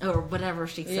sex. Or whatever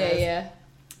she says. Yeah.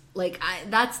 Like,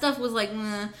 that stuff was like,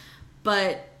 meh,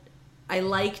 but I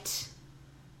liked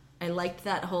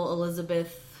that whole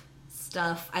Elizabeth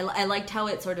stuff. I liked how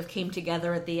it sort of came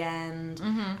together at the end.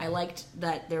 I liked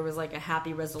that there was like a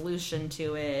happy resolution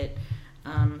to it.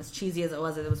 As cheesy as it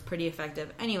was pretty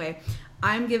effective. Anyway,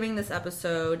 I'm giving this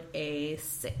episode a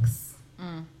 6.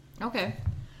 Okay.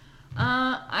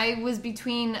 I was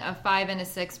between a 5 and a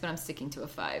 6, but I'm sticking to a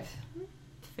 5.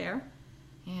 Fair.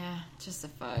 Yeah, just a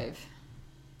 5.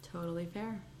 Totally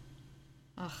fair.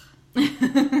 Ugh.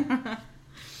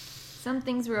 Some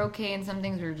things were okay and some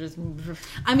things were just...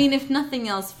 I mean, if nothing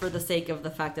else, for the sake of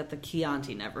the fact that the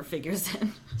Chianti never figures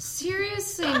in.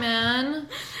 Seriously, man.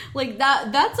 Like,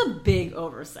 that's a big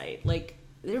oversight. Like,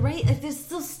 right? It's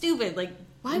so stupid. Like,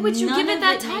 why would you give it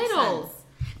that title?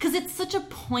 Because it's such a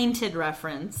pointed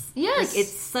reference. Yes. Like,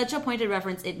 it's such a pointed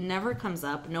reference. It never comes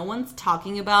up. No one's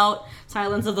talking about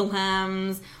Silence of the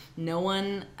Lambs. No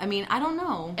one... I mean, I don't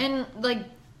know. And, like,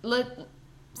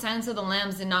 Silence of the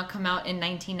Lambs did not come out in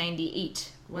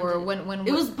 1998. When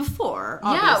it was before,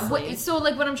 obviously. Yeah, so,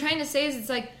 like, what I'm trying to say is it's,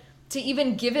 like, to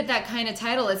even give it that kind of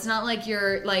title, it's not like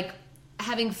you're, like,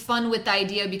 having fun with the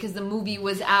idea because the movie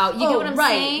was out. You get what I'm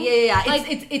saying? Yeah.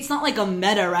 Like, it's not like a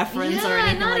meta reference or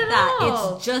anything like that.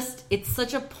 All. It's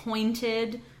such a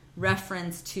pointed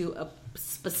reference to a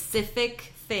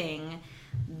specific thing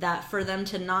that for them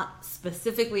to not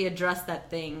specifically address that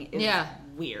thing is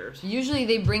weird. Usually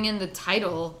they bring in the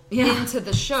title into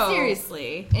the show.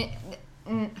 Seriously.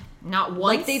 Not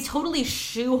once. Like, they totally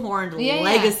shoehorned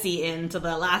Legacy into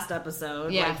the last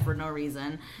episode, like, for no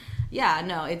reason. Yeah,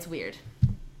 no, it's weird.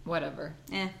 Whatever.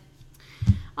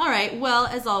 All right, well,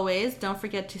 as always, don't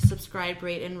forget to subscribe,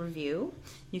 rate, and review.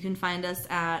 You can find us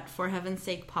at For Heaven's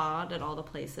Sake Pod at all the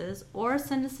places, or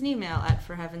send us an email at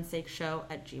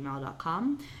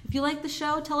forheavensakeshow@gmail.com. If you like the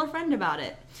show, tell a friend about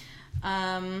it.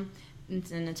 And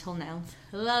until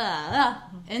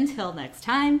next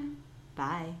time,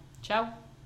 bye. Ciao.